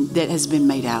dominion that has been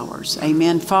made ours.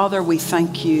 Amen. Father, we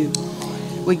thank you.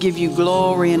 We give you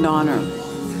glory and honor.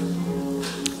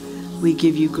 We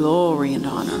give you glory and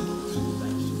honor.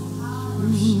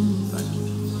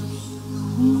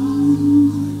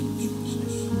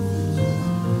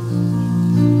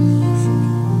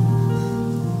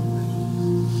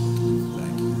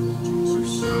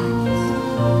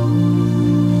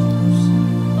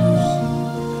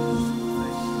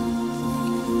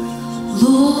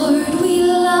 Lord, we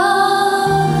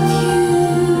love you.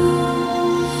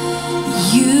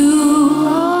 You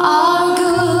are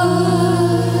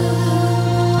good.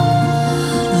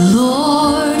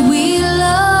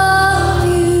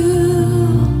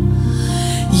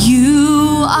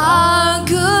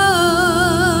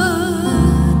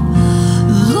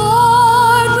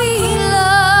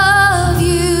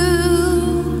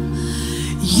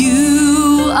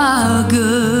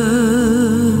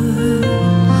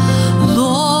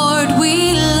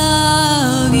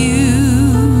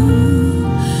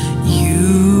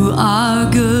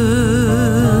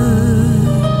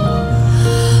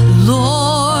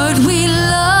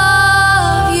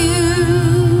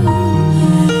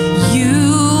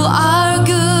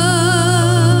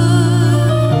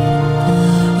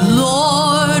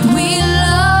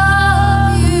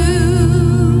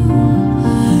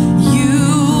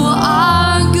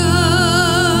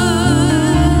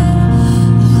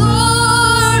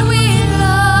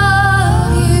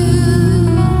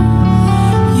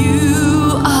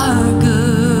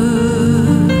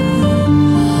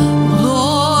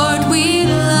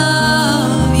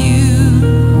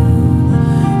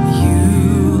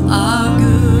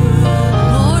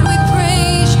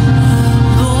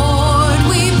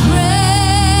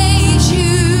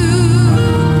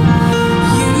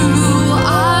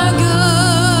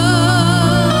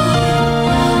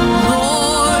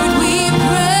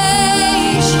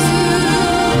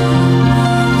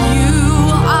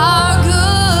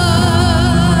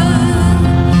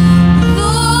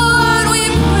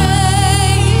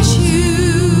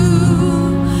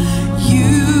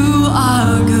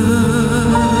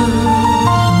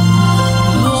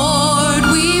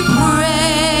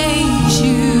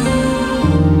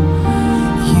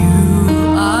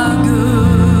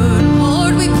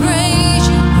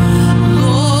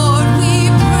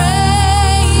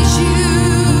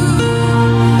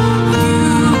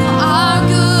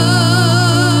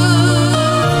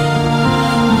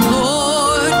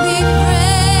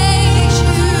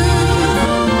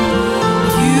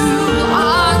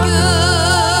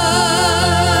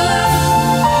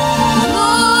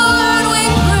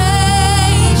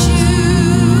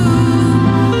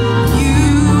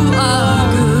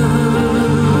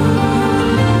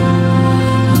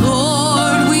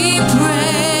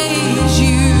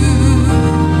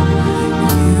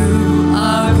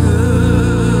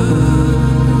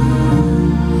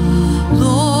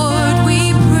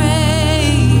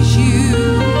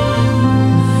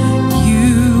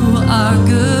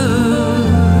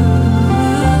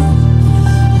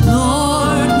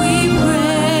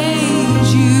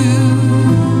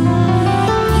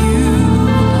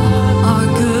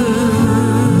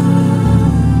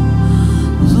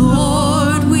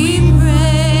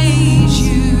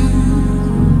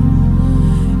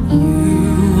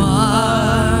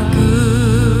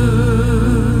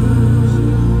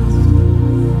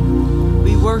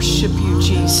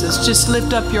 Jesus. Just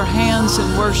lift up your hands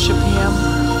and worship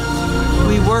Him.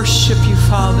 We worship you,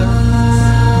 Father.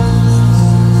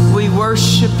 We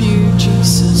worship you,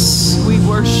 Jesus. We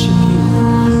worship you.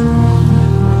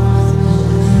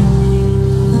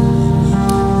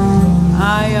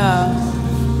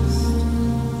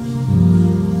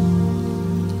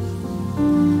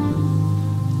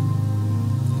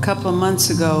 A couple of months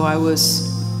ago,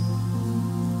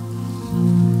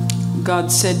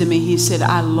 God said to me, He said,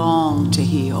 I long to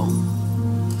heal.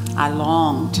 I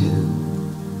long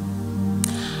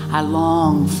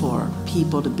for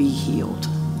people to be healed.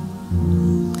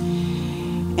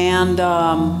 And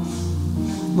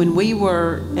when we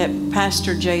were at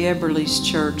Pastor Jay Eberly's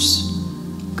church,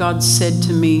 God said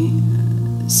to me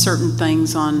certain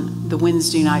things on the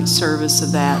Wednesday night service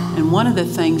of that. And one of the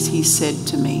things He said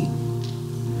to me,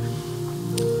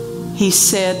 He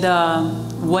said,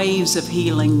 waves of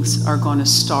healings are going to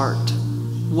start.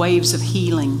 Waves of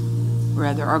healing,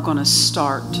 rather, are going to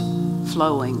start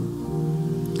flowing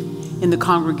in the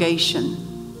congregation.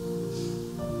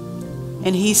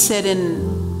 And He said,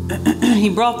 He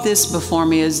brought this before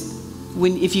me as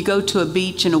if you go to a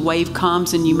beach and a wave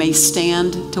comes and you may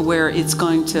stand to where it's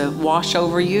going to wash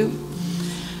over you.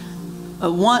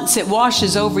 Once it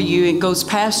washes over you and goes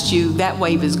past you, that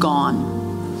wave is gone.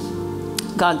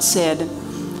 God said,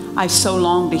 I so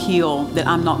long to heal that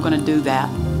I'm not going to do that.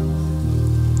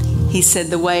 He said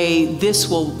the way this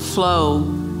will flow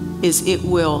is it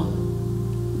will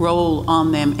roll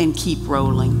on them and keep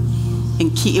rolling.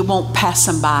 And it won't pass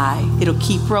them by. It'll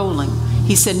keep rolling.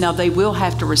 He said, now they will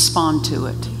have to respond to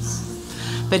it.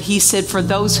 But He said, for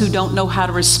those who don't know how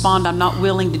to respond, I'm not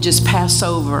willing to just pass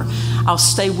over. I'll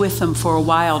stay with them for a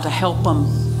while to help them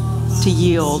to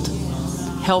yield.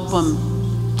 Help them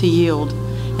to yield.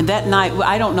 And that night,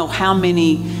 I don't know how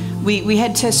many, we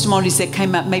had testimonies that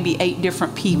came up, maybe 8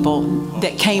 different people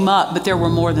that came up, but there were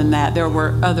more than that. There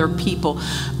were other people.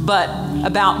 But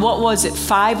about,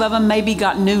 5 of them maybe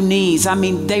got new knees. I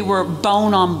mean, they were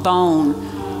bone on bone,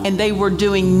 and they were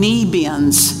doing knee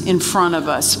bends in front of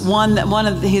us. One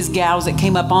of his gals that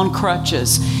came up on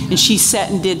crutches, and she sat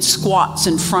and did squats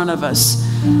in front of us.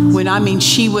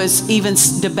 She was even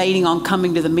debating on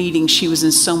coming to the meeting. She was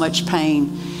in so much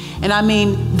pain. And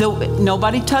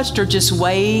nobody touched her, just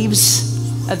waves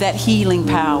of that healing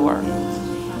power.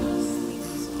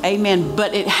 Amen.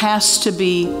 But it has to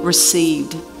be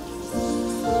received.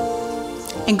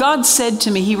 And God said to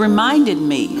me, He reminded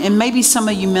me, and maybe some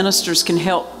of you ministers can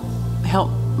help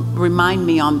remind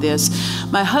me on this.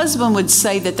 My husband would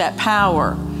say that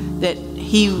power that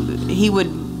he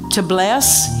would to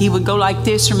bless, he would go like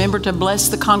this, remember, to bless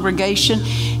the congregation.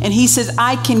 And he says,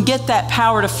 I can get that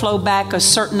power to flow back a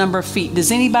certain number of feet.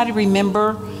 Does anybody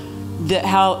remember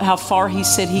how far he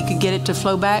said he could get it to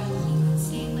flow back?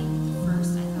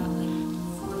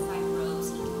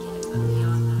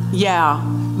 Yeah,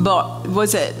 but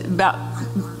was it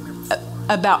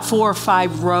about 4 or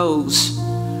 5 rows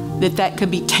that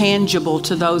could be tangible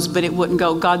to those, but it wouldn't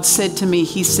go. God said to me,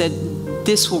 He said,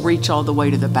 this will reach all the way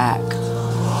to the back.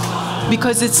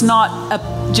 Because it's not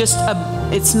just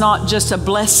a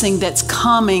blessing that's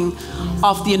coming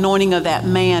off the anointing of that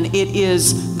man. It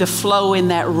is the flow in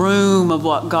that room of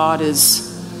what God is.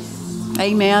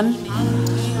 Amen.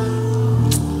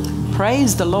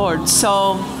 Praise the Lord.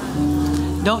 So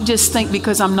don't just think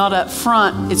because I'm not up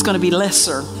front, it's going to be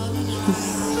lesser.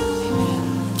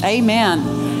 Amen.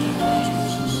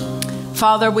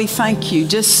 Father, we thank you.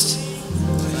 Just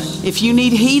if you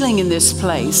need healing in this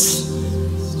place,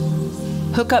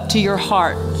 hook up to your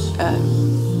heart.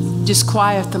 Just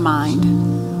quiet the mind.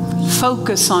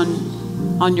 Focus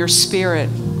on your spirit,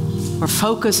 or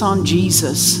focus on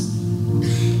Jesus,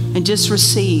 and just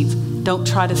receive. Don't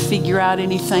try to figure out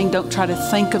anything. Don't try to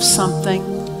think of something.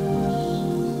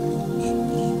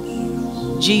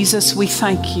 Jesus, we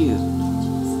thank you.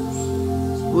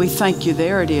 We thank you.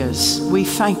 There it is. We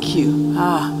thank you.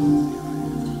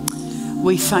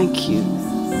 We thank you.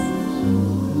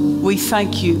 We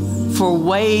thank you for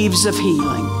waves of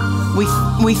healing. We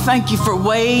thank you for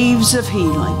waves of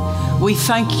healing. We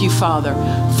thank you, Father,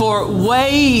 for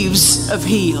waves of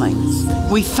healing.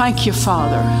 We thank you,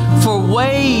 Father, for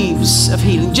waves of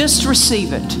healing. Just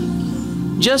receive it.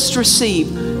 Just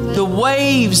receive the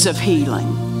waves of healing.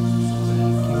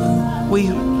 We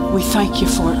thank you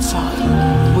for it,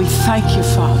 Father. We thank you,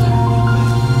 Father.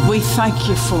 We thank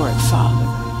you for it, Father.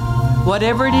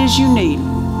 Whatever it is you need,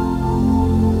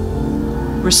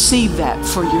 receive that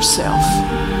for yourself.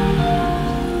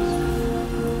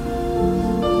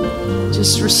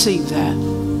 Just receive that.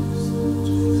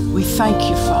 We thank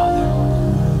you, Father.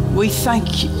 We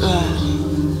thank you.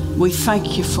 We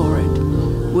thank you for it.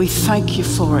 We thank you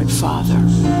for it, Father.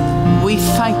 We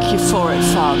thank you for it,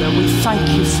 Father. We thank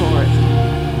you for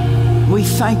it. We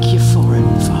thank you for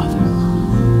it, Father.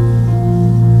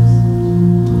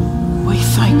 We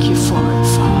thank you for it,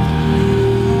 Father.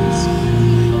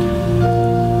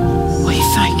 We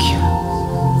thank you.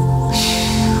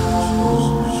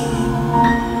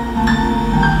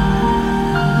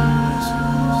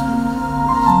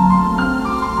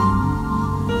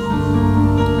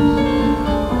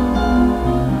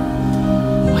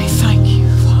 We thank you,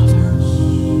 Father.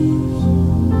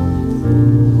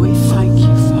 We thank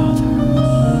you, Father.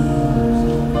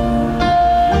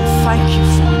 We thank you,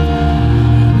 Father.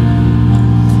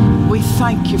 We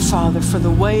thank you, Father, for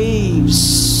the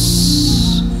waves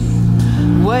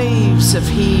of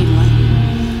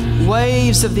healing,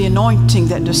 waves of the anointing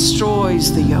that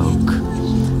destroys the yoke.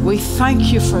 We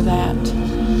thank you for that.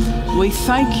 We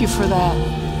thank you for that.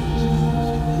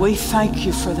 We thank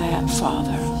you for that,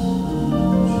 Father.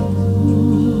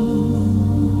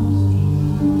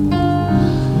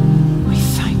 We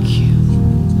thank you.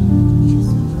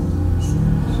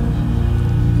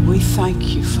 We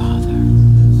thank you, Father.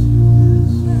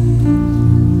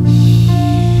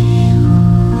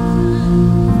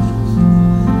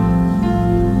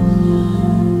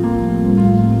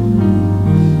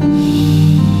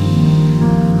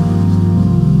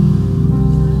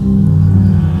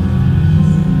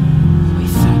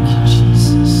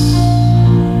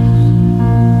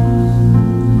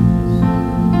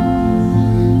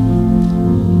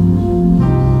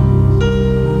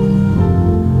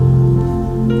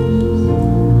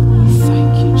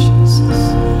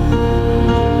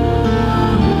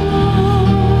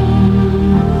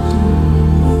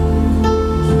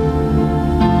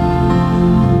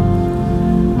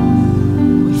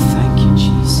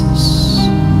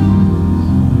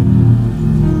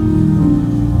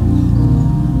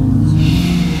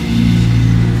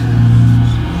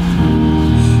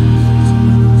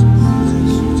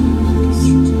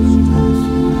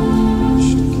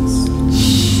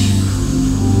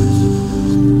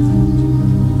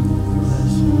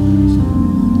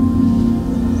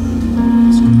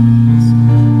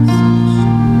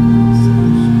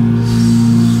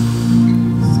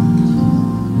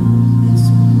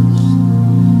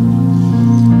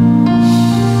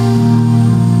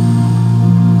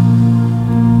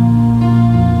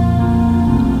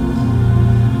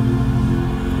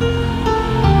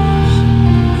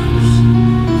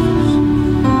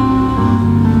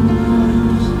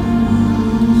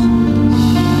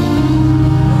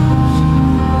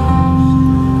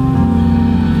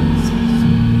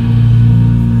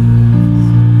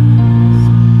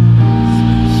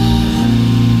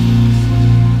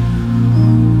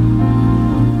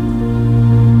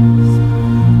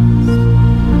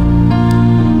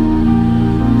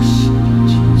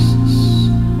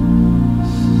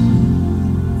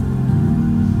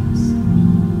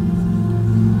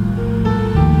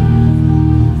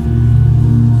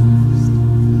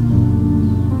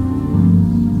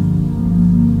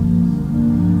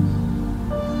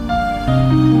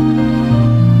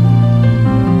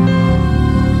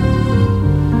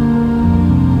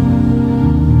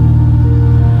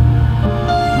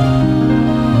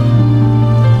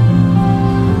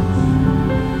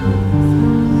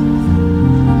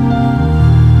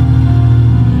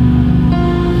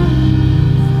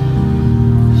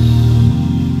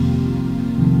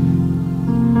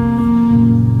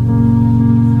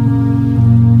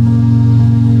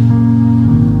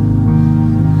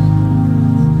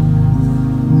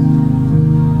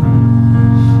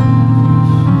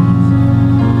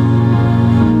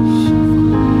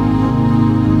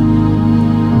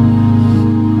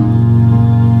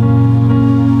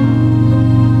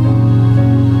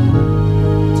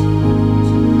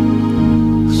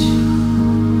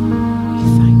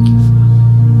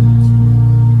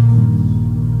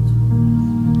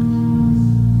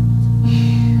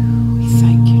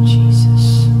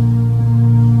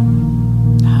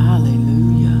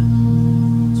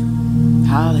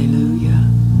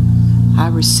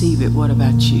 receive it. What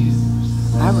about you?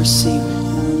 I receive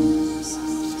it.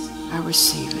 I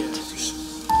receive it.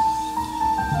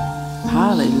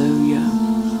 Hallelujah.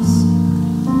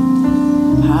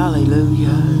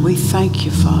 Hallelujah. We thank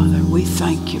you, Father. We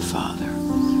thank you, Father.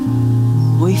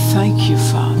 We thank you,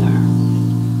 Father.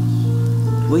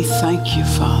 We thank you,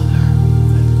 Father.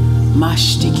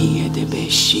 Mashtikiye debe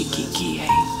shikikiye.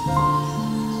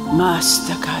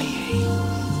 Mastakaye.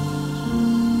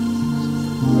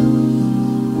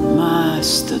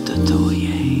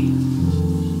 Mastatoye.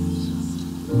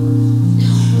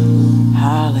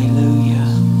 Hallelujah.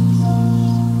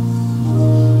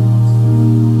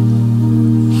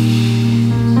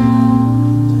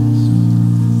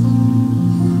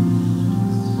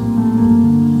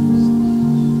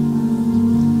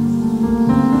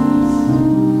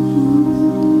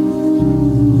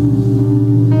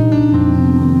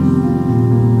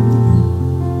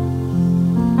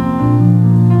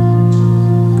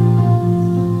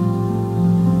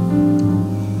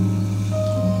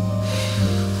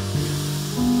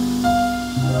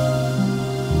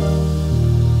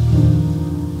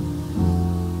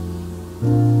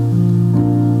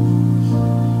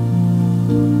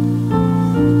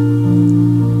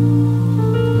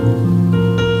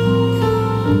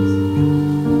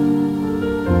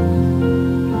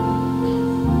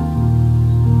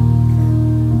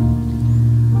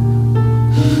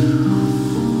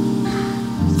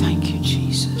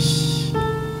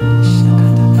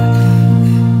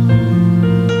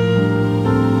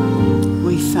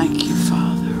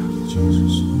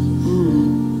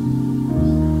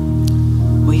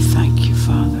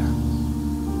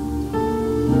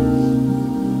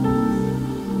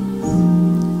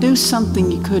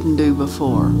 something you couldn't do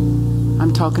before.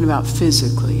 I'm talking about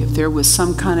physically. If there was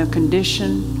some kind of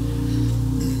condition,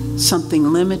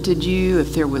 something limited you,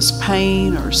 if there was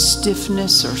pain or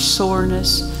stiffness or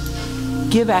soreness,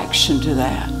 give action to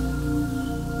that.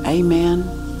 Amen.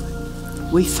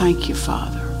 We thank you,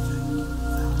 Father.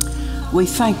 We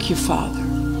thank you, Father.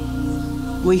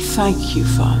 We thank you,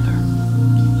 Father.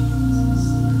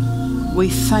 We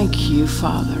thank you,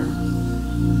 Father.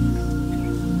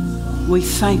 We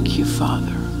thank you,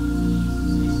 Father.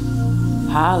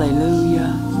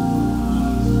 Hallelujah.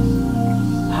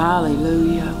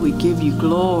 Hallelujah. We give you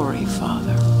glory,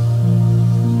 Father.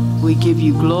 We give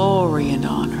you glory and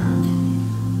honor.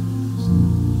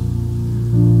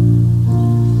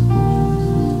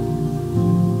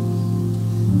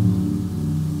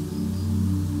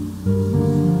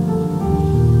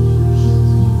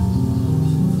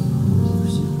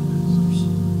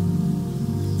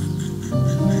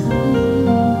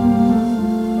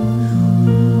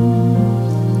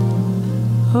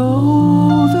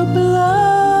 Oh, the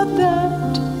blood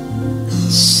that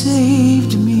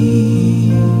saved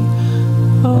me.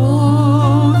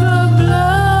 Oh, the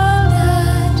blood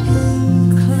that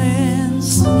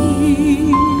cleansed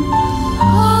me.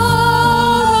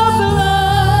 Oh, the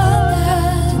blood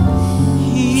that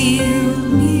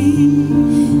healed me.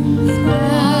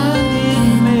 And it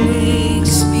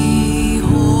makes me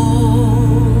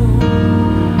whole.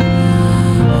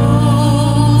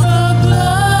 Oh, the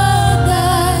blood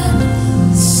that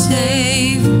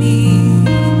saved me.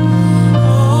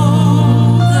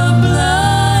 Oh, the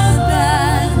blood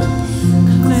that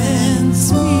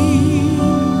cleansed me.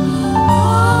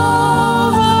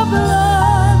 Oh, the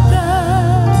blood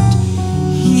that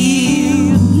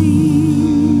healed me.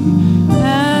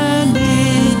 And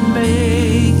it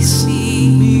makes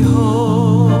me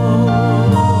whole.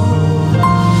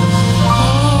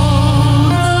 Oh,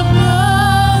 the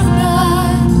blood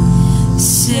that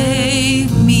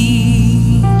saved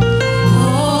me.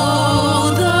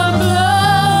 Oh, the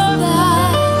blood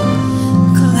that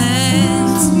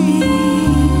cleansed me.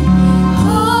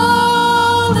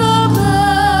 Oh, the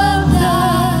blood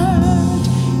that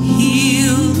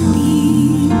healed me.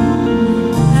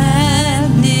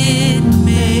 And it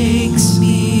makes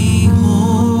me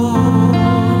whole.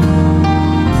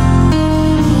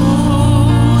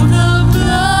 Oh, the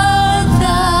blood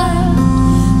that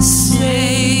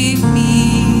saved me.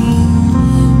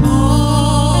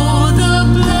 Oh, the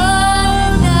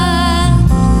blood that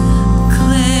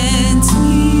cleansed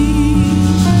me.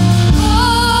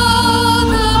 Oh,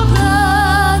 the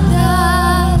blood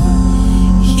that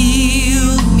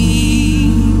healed me.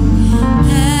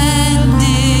 And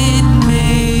it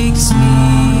makes me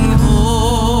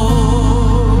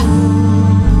whole.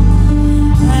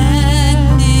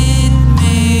 And it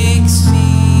makes me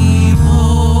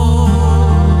whole.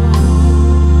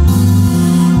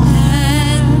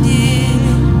 And it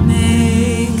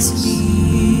makes me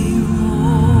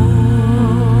whole.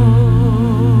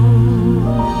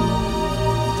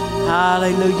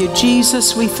 Hallelujah.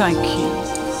 Jesus, we thank you.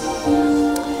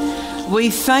 We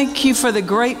thank you for the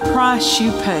great price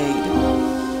you paid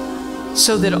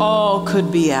so that all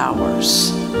could be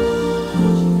ours.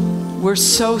 We're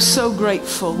so, so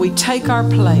grateful. We take our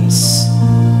place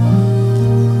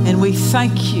and we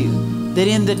thank you that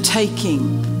in the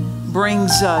taking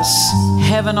brings us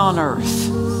heaven on earth.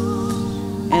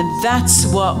 And that's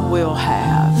what we'll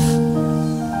have.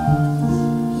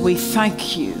 We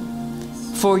thank you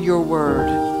for your word.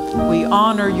 We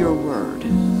honor your word.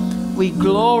 We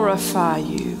glorify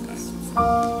you.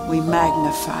 We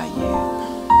magnify you.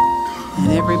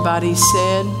 And everybody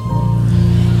said,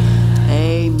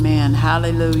 amen.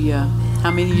 Hallelujah.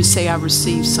 How many of you say, I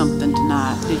received something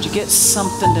tonight? Did you get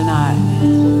something tonight?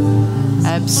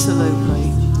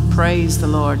 Absolutely. Praise the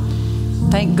Lord.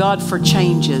 Thank God for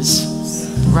changes,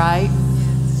 right?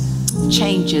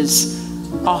 Changes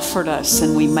offered us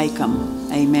and we make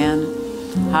them. Amen.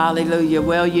 Hallelujah.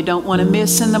 Well, you don't want to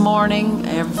miss in the morning,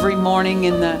 every morning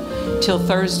till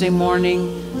Thursday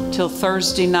morning, till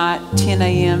Thursday night, 10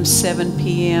 a.m., 7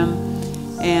 p.m.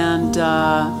 And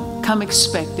come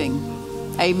expecting.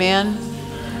 Amen.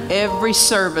 Every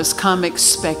service, come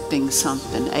expecting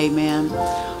something. Amen.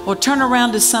 Well, turn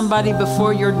around to somebody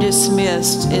before you're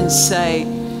dismissed and say,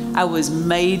 I was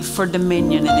made for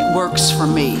dominion and it works for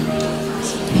me.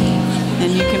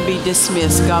 And you can be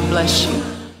dismissed. God bless you.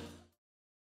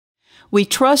 We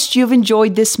trust you've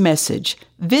enjoyed this message.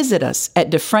 Visit us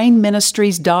at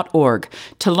DufresneMinistries.org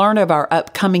to learn of our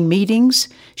upcoming meetings,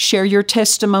 share your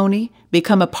testimony,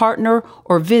 become a partner,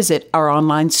 or visit our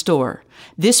online store.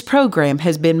 This program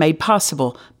has been made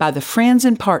possible by the friends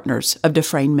and partners of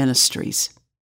Dufresne Ministries.